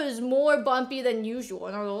 Like, it was more bumpy than usual.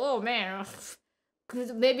 And I was like, oh, man.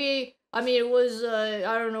 Maybe, I mean, it was,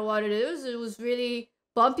 I don't know what it is. It was really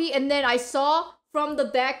bumpy. And then I saw from the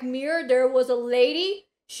back mirror, there was a lady.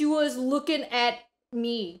 She was looking at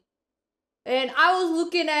me. And I was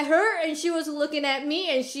looking at her, and she was looking at me.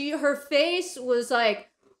 And her face was like,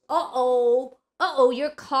 uh-oh, your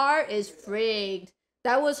car is frigged.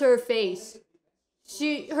 That was her face.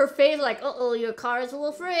 Her face like, uh-oh, your car is a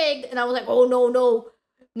little frigged. And I was like, oh, no.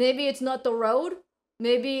 Maybe it's not the road.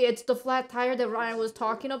 Maybe it's the flat tire that Ryan was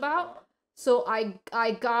talking about. So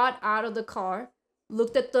I got out of the car,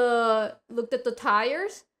 looked at the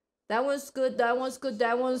tires. That one's good, that one's good,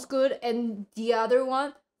 that one's good. And the other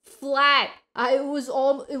one, flat. It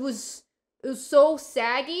was so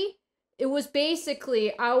saggy. It was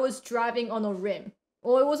basically, I was driving on a rim.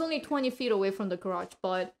 Well, it was only 20 feet away from the garage,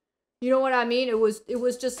 but you know what I mean? It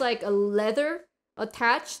was just like a leather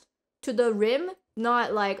attached to the rim,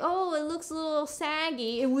 not like, oh, it looks a little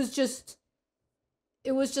saggy. It was just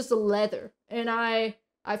a leather. And I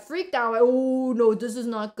freaked out, like, oh no, this is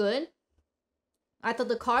not good. I thought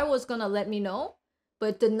the car was gonna let me know, but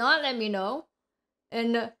it did not let me know.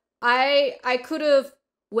 And I could have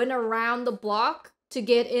went around the block to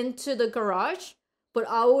get into the garage, but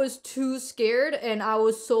I was too scared and I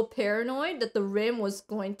was so paranoid that the rim was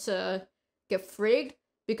going to get frigged.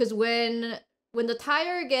 Because when the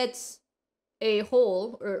tire gets a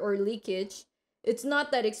hole or leakage, it's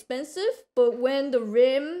not that expensive. But when the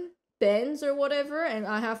rim bends or whatever and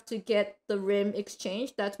I have to get the rim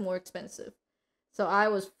exchanged, that's more expensive. So I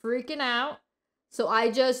was freaking out. So I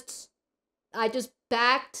just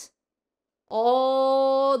backed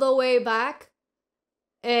all the way back.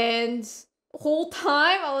 And whole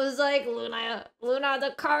time I was like, Luna,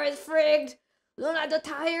 the car is frigged. Luna, the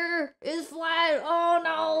tire is flat.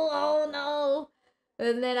 Oh no.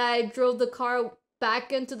 And then I drove the car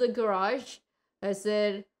back into the garage. I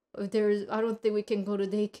said, I don't think we can go to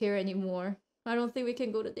daycare anymore. I don't think we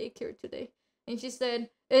can go to daycare today. And she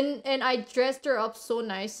said, and I dressed her up so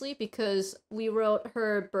nicely because we wrote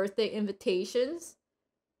her birthday invitations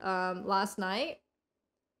last night.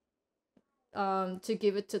 To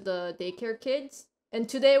give it to the daycare kids. And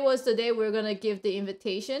today was the day we were gonna give the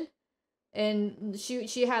invitation. and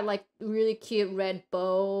she had like really cute red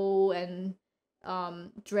bow and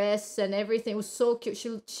dress and everything. It was so cute.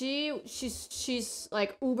 She's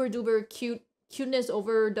like uber duper cuteness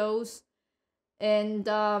overdose, and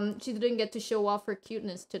she didn't get to show off her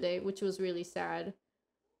cuteness today, which was really sad.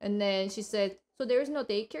 And then she said, so there's no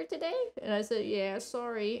daycare today? And I said, yeah,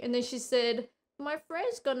 sorry. And then she said, my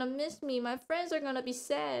friend's gonna miss me. My friends are gonna be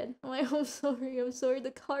sad. I'm like, I'm sorry. The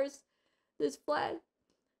car's this flat.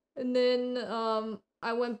 And then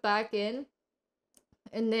I went back in.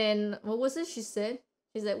 And then, what was it she said?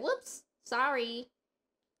 She said, whoops, sorry.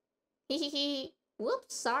 Hee.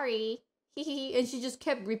 Whoops, sorry. Hee. And she just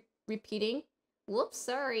kept repeating, whoops,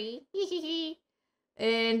 sorry. Hee.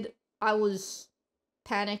 And I was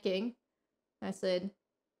panicking. I said,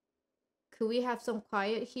 could we have some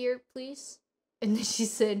quiet here, please? And then she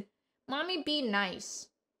said, Mommy, be nice.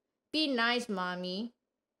 Be nice, Mommy.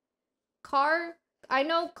 I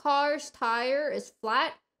know car's tire is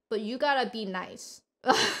flat, but you gotta be nice.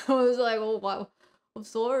 I was like, oh wow, I'm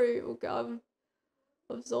sorry. Okay, I'm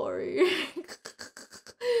sorry.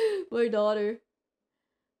 My daughter.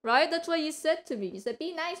 Right? That's what you said to me. You said,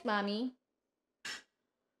 be nice, Mommy.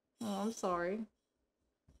 Oh, I'm sorry.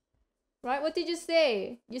 Right? What did you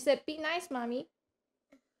say? You said, be nice, Mommy.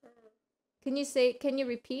 Can you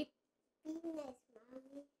repeat? Be nice,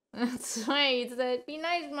 Mommy. That's right. You said, be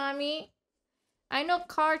nice, Mommy. I know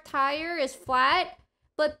car tire is flat,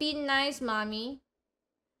 but be nice, Mommy.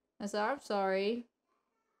 I said, I'm sorry.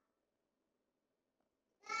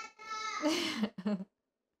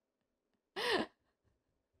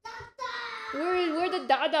 Where did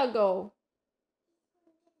Dada go?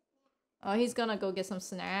 Oh, he's gonna go get some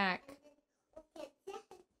snack.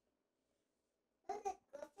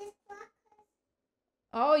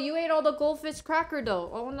 Oh, you ate all the goldfish cracker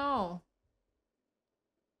dough. Oh no.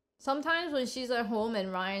 Sometimes when she's at home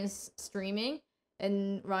and Ryan's streaming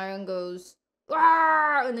and Ryan goes,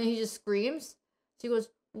 "Arr!" and then he just screams, she goes,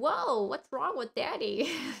 whoa, what's wrong with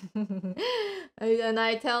Daddy? And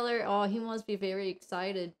I tell her, oh, he must be very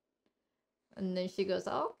excited. And then she goes,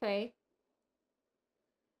 oh, okay.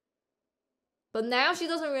 But now she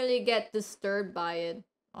doesn't really get disturbed by it.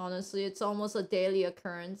 Honestly, it's almost a daily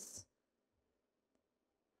occurrence.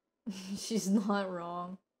 She's not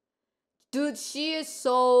wrong. Dude, she is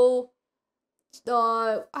so...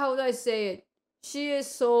 how would I say it? She is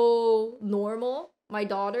so normal. My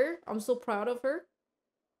daughter, I'm so proud of her.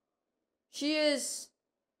 She's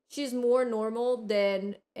more normal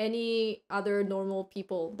than any other normal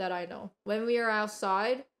people that I know. When we are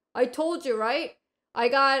outside, I told you, right?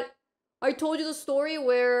 I told you the story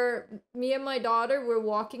where me and my daughter were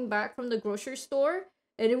walking back from the grocery store,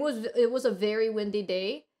 and it was a very windy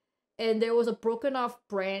day, and there was a broken off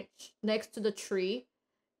branch next to the tree.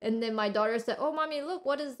 And then my daughter said, oh, Mommy, look,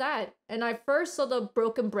 what is that? And I first saw the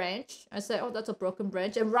broken branch. I said, oh, that's a broken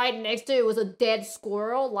branch. And right next to it was a dead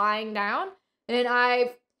squirrel lying down. And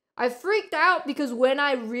I freaked out because when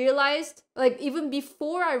I realized, like even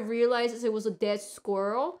before I realized it was a dead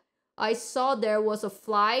squirrel, I saw there was a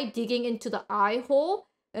fly digging into the eye hole.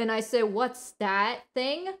 And I said, what's that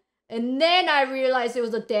thing? And then I realized it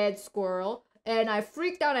was a dead squirrel. And I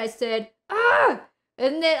freaked out. I said, ah!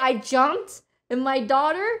 And then I jumped. And my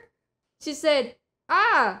daughter, she said,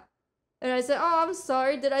 ah. And I said, oh, I'm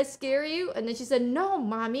sorry. Did I scare you? And then she said, no,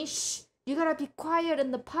 Mommy. Shh. You gotta be quiet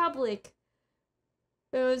in the public.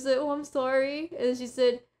 And I said, oh, I'm sorry. And she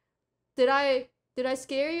said, did I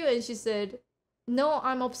scare you? And she said, no,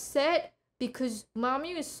 I'm upset because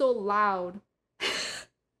Mommy is so loud.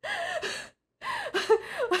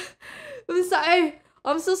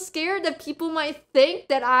 I'm so scared that people might think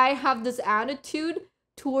that I have this attitude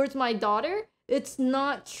towards my daughter. It's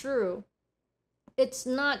not true. It's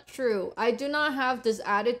not true. I do not have this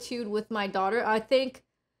attitude with my daughter. I think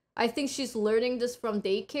she's learning this from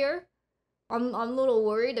daycare. I'm a little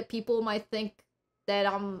worried that people might think that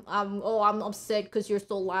I'm upset because you're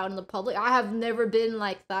so loud in the public. I have never been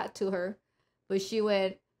like that to her. But she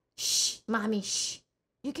went, shh, Mommy, shh.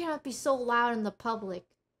 You cannot be so loud in the public.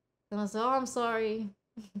 And I said, oh, I'm sorry.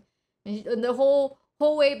 And the whole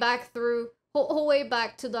way back whole way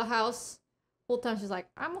back to the house, whole time she's like,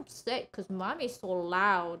 I'm upset because Mommy's so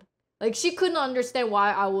loud. Like, she couldn't understand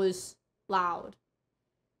why I was loud.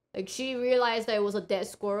 Like, she realized that it was a dead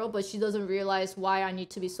squirrel, but she doesn't realize why I need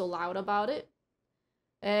to be so loud about it.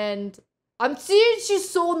 And I'm seeing she's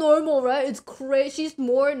so normal, right? It's crazy. She's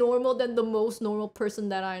more normal than the most normal person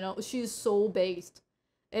that I know. She's so based.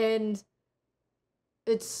 And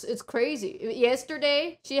it's crazy.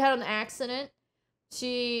 Yesterday, she had an accident.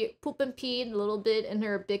 She pooped and peed a little bit in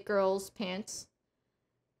her big girl's pants.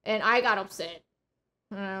 And I got upset.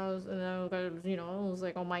 You know, I was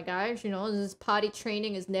like, oh my gosh, you know, this potty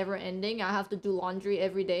training is never ending. I have to do laundry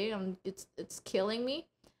every day. It's killing me.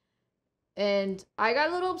 And I got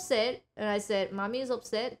a little upset, and I said, Mommy is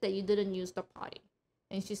upset that you didn't use the potty.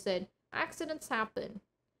 And she said, accidents happen.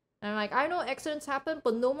 And I'm like, I know accidents happen,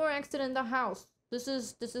 but no more accident in the house. This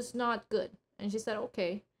is not good. And she said,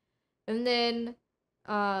 okay. And then,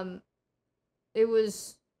 it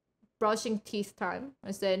was brushing teeth time.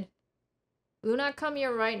 I said, Luna, come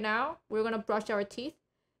here right now. We're gonna brush our teeth.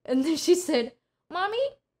 And then she said, Mommy,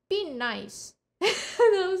 be nice. And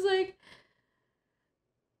I was like,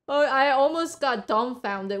 oh, I almost got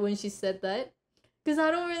dumbfounded when she said that. Because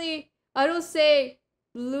I don't say,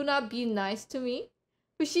 Luna, be nice to me.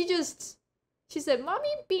 But she said, Mommy,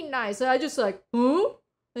 be nice. And I just like, huh?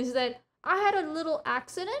 And she said, I had a little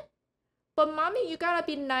accident, but Mommy, you gotta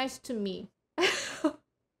be nice to me. I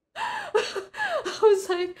was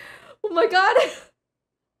like, oh my god.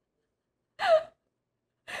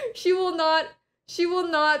 She will not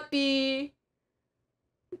be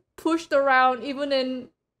pushed around even in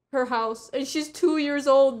her house. And she's 2 years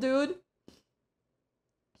old, dude.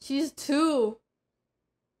 She's 2.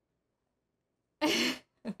 And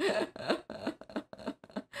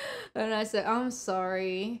I said, I'm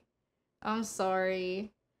sorry.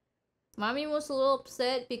 Mommy was a little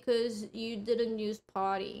upset because you didn't use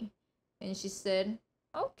potty. And she said,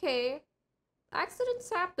 okay,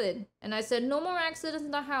 accidents happen. And I said, no more accidents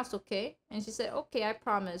in the house, okay? And she said, okay, I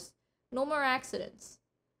promise. No more accidents.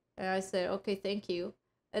 And I said, okay, thank you.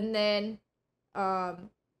 And then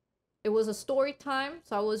it was a story time,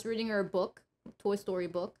 so I was reading her a book, a Toy Story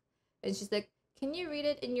book. And she's like, can you read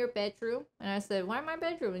it in your bedroom? And I said, why my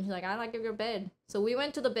bedroom? And she's like, I like your bed. So we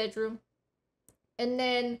went to the bedroom. And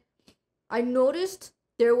then I noticed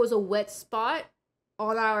there was a wet spot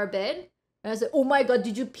on our bed. And I said, oh my god,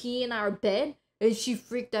 did you pee in our bed? And she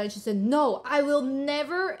freaked out and she said, no, I will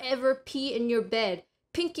never ever pee in your bed.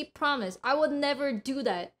 Pinky promise, I would never do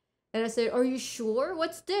that. And I said, are you sure?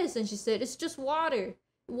 What's this? And she said, it's just water.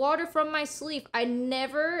 Water from my sleep. I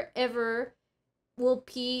never ever will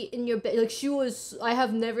pee in your bed. Like, I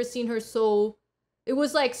have never seen her so, it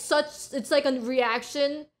was like it's like a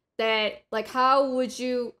reaction that, like, how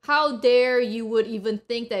dare you would even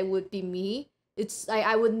think that would be me. It's like,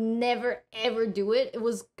 I would never ever do it. It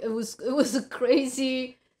was a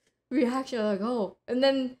crazy reaction. Like, oh. And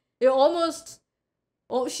then she almost,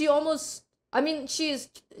 I mean, she's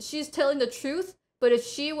telling the truth, but if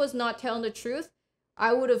she was not telling the truth,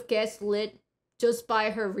 I would have guessed lit just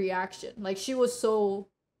by her reaction. Like, she was so,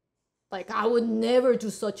 like, I would never do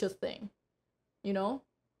such a thing, you know?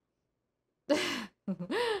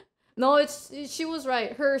 No, she was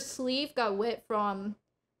right. Her sleeve got wet from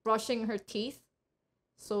brushing her teeth.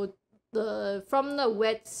 So from the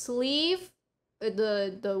wet sleeve,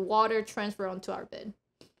 the water transferred onto our bed.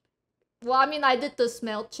 Well, I mean, I did the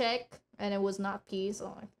smell check and it was not pee, so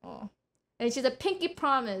I'm like, oh. And she said, pinky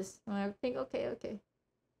promise. And I think, okay.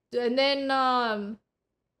 And then I'm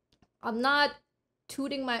not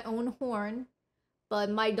tooting my own horn, but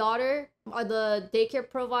my daughter, the daycare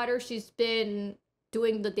provider, she's been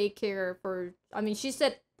doing the daycare for, I mean, she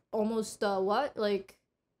said almost like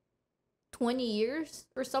 20 years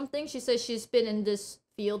or something. She said she's been in this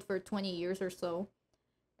field for 20 years or so.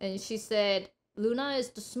 And she said, Luna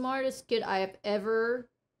is the smartest kid I have ever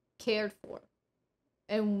cared for.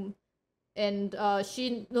 And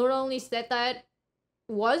she not only said that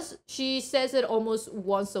she says it almost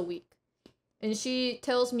once a week. And she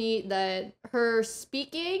tells me that her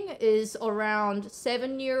speaking is around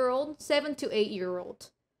 7 to 8 year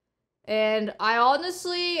old. And I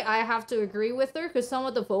have to agree with her, because some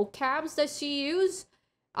of the vocabs that she used,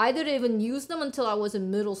 I didn't even use them until I was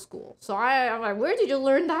in middle school. So I'm like, where did you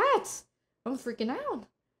learn that? I'm freaking out.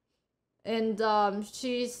 And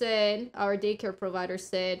she said, our daycare provider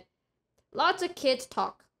said, lots of kids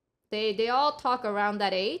talk. They all talk around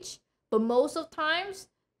that age, but most of times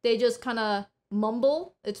they just kind of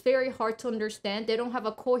mumble. It's very hard to understand. They don't have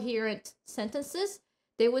a coherent sentences.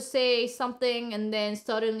 They would say something and then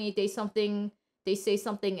suddenly they say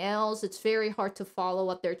something else. It's very hard to follow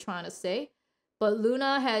what they're trying to say. But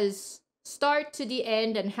Luna has start to the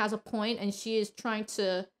end and has a point, and she is trying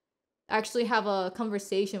to actually have a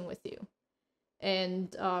conversation with you.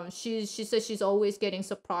 And she says she's always getting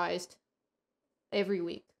surprised every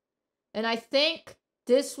week. And I think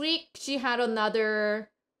this week she had another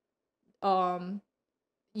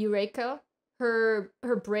eureka. Her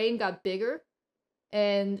brain got bigger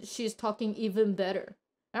and she's talking even better.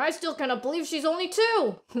 And I still cannot believe she's only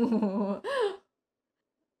 2.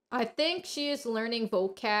 I think she is learning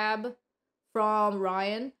vocab from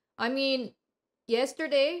Ryan. I mean,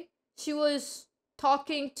 yesterday she was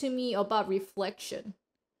talking to me about reflection.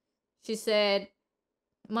 She said,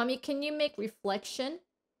 "Mommy, can you make reflection?"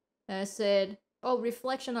 And I said, "Oh,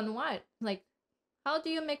 reflection on what? Like, how do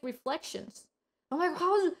you make reflections?" I'm like,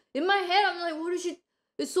 how's in my head? I'm like, what is she?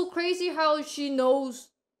 It's so crazy how she knows.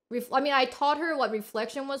 I mean, I taught her what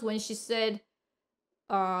reflection was when she said,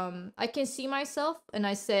 I can see myself, and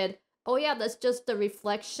I said, oh yeah, that's just the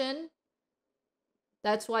reflection.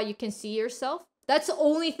 That's why you can see yourself. That's the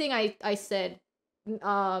only thing I said,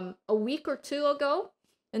 a week or two ago,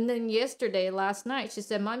 and then last night, she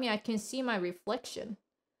said, "Mommy, I can see my reflection."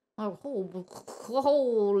 Oh,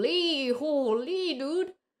 holy,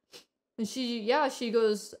 dude. And she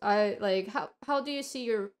goes, I like, how do you see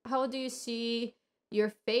your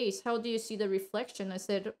face? How do you see the reflection? I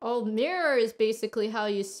said, oh, mirror is basically how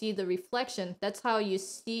you see the reflection. That's how you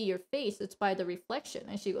see your face. It's by the reflection.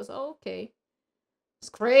 And she goes, oh, okay. It's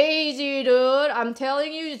crazy, dude. I'm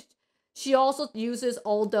telling you. She also uses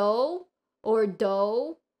although or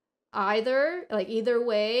though, either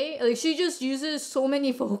way. Like, she just uses so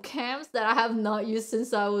many vocabs that I have not used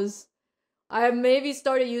since I maybe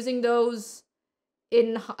started using those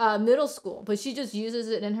in middle school, but she just uses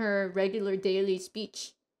it in her regular daily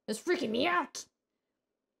speech. It's freaking me out.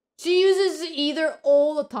 She uses either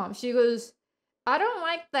all the time. She goes, I don't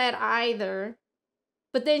like that either.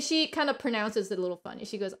 But then she kind of pronounces it a little funny.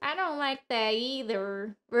 She goes, I don't like that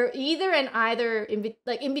either. Or either and either,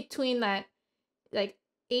 in between that, like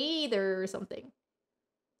either or something.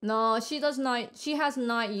 No, she does not. She has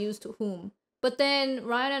not used whom. But then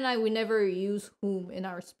Ryan and I, we never use whom in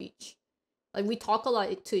our speech. Like, we talk a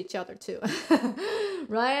lot to each other too.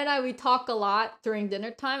 Ryan and I, we talk a lot during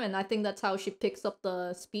dinner time, and I think that's how she picks up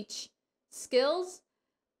the speech skills.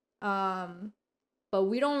 But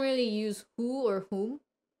we don't really use who or whom.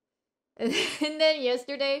 And then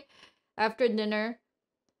yesterday, after dinner,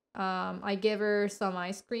 I gave her some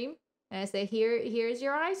ice cream, and I said, here's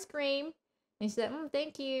your ice cream. And she said,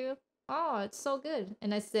 thank you. Oh, it's so good.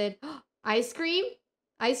 And I said, oh, ice cream?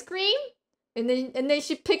 Ice cream? And then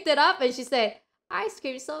she picked it up and she said, ice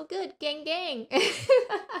cream so good, gang gang.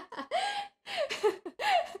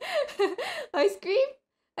 Ice cream?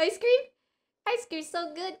 Ice cream? Ice cream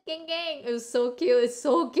so good, gang gang. It was so cute. It's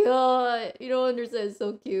so cute. You don't understand. It's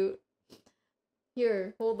so cute.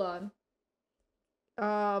 Here, hold on.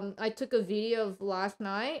 I took a video of last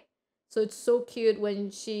night. So it's so cute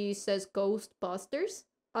when she says Ghostbusters.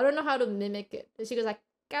 I don't know how to mimic it. She goes like,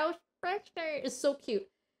 Ghostbusters. It's so cute.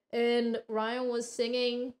 And Ryan was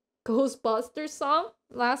singing Ghostbusters song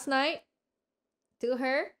last night to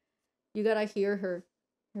her. You gotta hear her.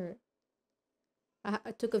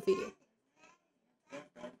 I took a video. I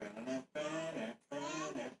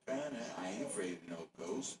ain't afraid of no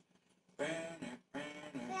ghosts. I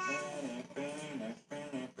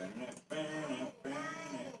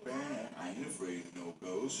ain't afraid of no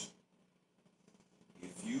ghosts.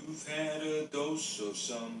 If you've had a dose of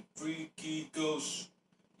some freaky ghost,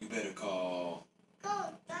 you better call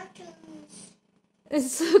Ghostbusters.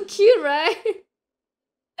 It's so cute, right?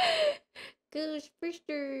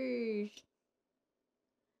 Ghostbusters.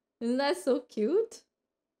 Isn't that so cute?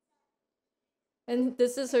 And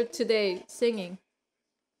this is her today singing.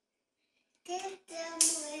 Give them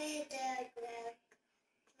with the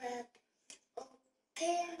grab.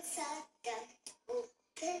 Open Satan.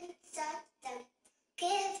 Open Satan.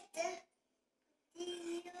 Give them. Do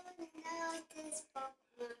you know this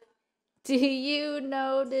Pokemon? Do you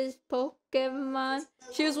know this Pokemon?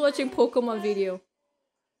 She was watching Pokemon video.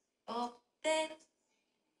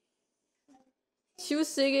 She was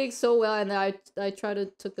singing so well, and I tried to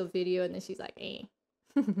took a video, and then she's like, eh.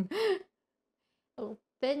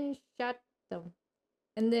 Open, shut them.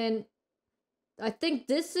 And then I think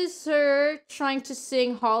this is her trying to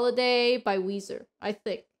sing Holiday by Weezer. I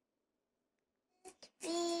think.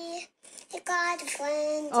 We got a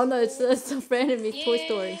friend. Oh no, it's a friend in me. Toy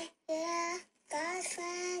Story. Yeah, got a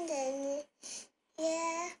friend in me.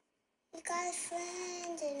 Yeah, you got a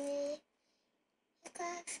friend in me. You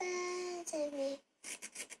got a friend in me.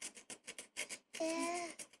 Yeah.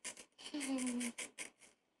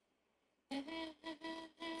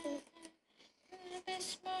 Be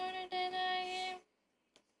smarter than I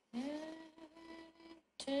am.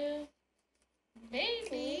 To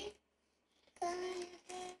baby.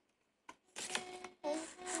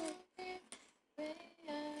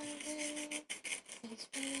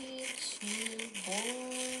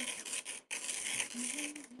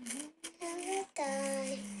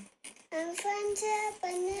 I'm friends up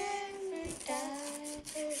and never die.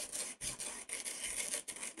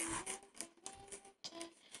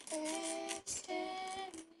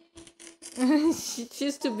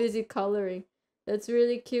 She's too busy coloring. That's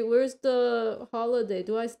really cute. Where's the holiday?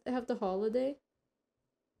 Do I have the holiday?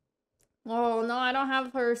 Oh no, I don't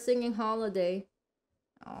have her singing holiday.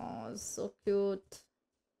 Oh, it's so cute.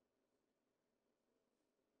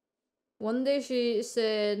 One day she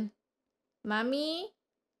said, "Mommy,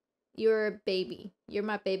 you're a baby. You're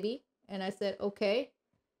my baby." And I said, "Okay."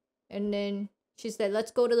 And then she said,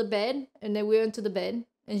 "Let's go to the bed." And then we went to the bed.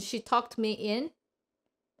 And she talked me in.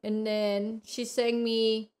 And then she sang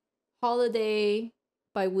me Holiday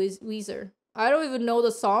by Weezer. I don't even know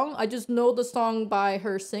the song. I just know the song by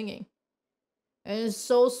her singing. And it's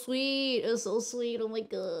so sweet. It's so sweet. Oh my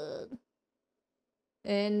god.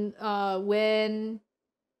 And when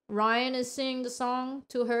Ryan is singing the song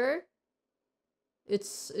to her,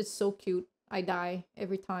 it's so cute. I die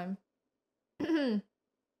every time.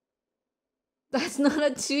 That's not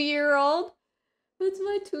a 2-year-old. That's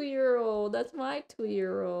my 2-year-old. That's my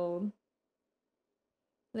 2-year-old.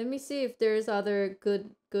 Let me see if there's other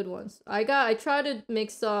good ones. I tried to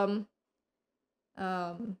make some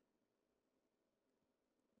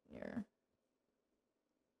here.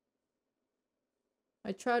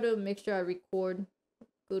 I try to make sure I record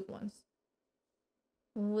good ones.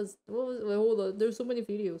 What was wait, hold on. There's so many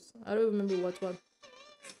videos. I don't remember which one.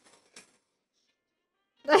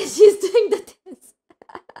 She's doing the dance.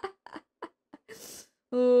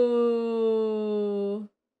 Oh.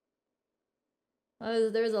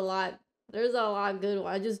 There's a lot. There's a lot of good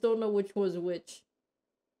ones. I just don't know which was which.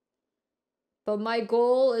 But my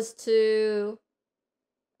goal is to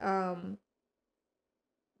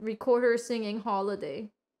record her singing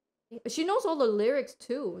Holiday. She knows all the lyrics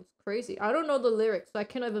too. It's crazy. I don't know the lyrics, so I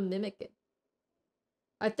can't even mimic it.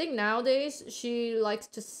 I think nowadays she likes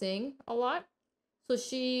to sing a lot. So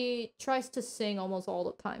she tries to sing almost all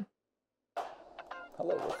the time.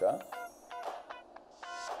 Hello, Luca.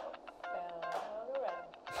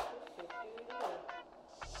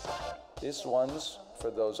 This one's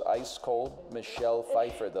for those ice cold Michelle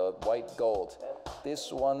Pfeiffer, the white gold.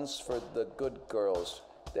 This one's for the good girls,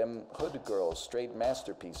 them hood girls, straight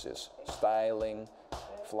masterpieces. Styling,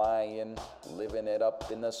 flying, living it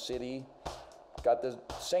up in the city. Got the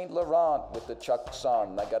Saint Laurent with the Chucks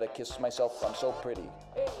on. I gotta kiss myself, I'm so pretty.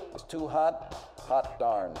 It's too hot, hot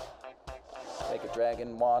darn. Make a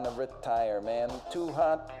dragon wanna retire, man. Too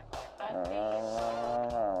hot.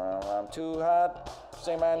 I'm too hot.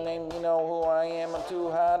 Say my name, you know who I am. I'm too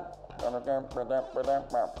hot.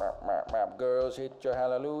 Girls hit your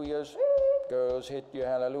hallelujahs. Girls hit your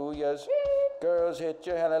hallelujahs. Girls hit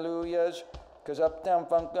your hallelujahs. Cause Uptown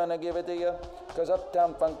Funk gonna give it to you. Cause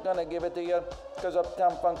Uptown Funk gonna give it to you. Cause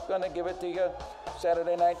Uptown Funk gonna give it to you.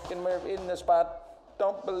 Saturday night and we're in the spot.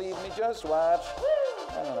 Don't believe me, just watch.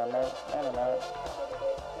 I don't know.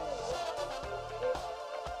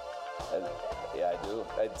 Yeah, I do.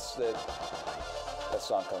 It's that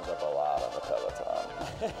song comes up a lot on the Peloton.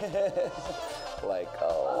 Like a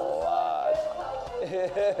lot.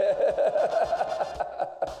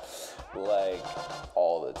 Like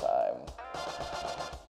all the time.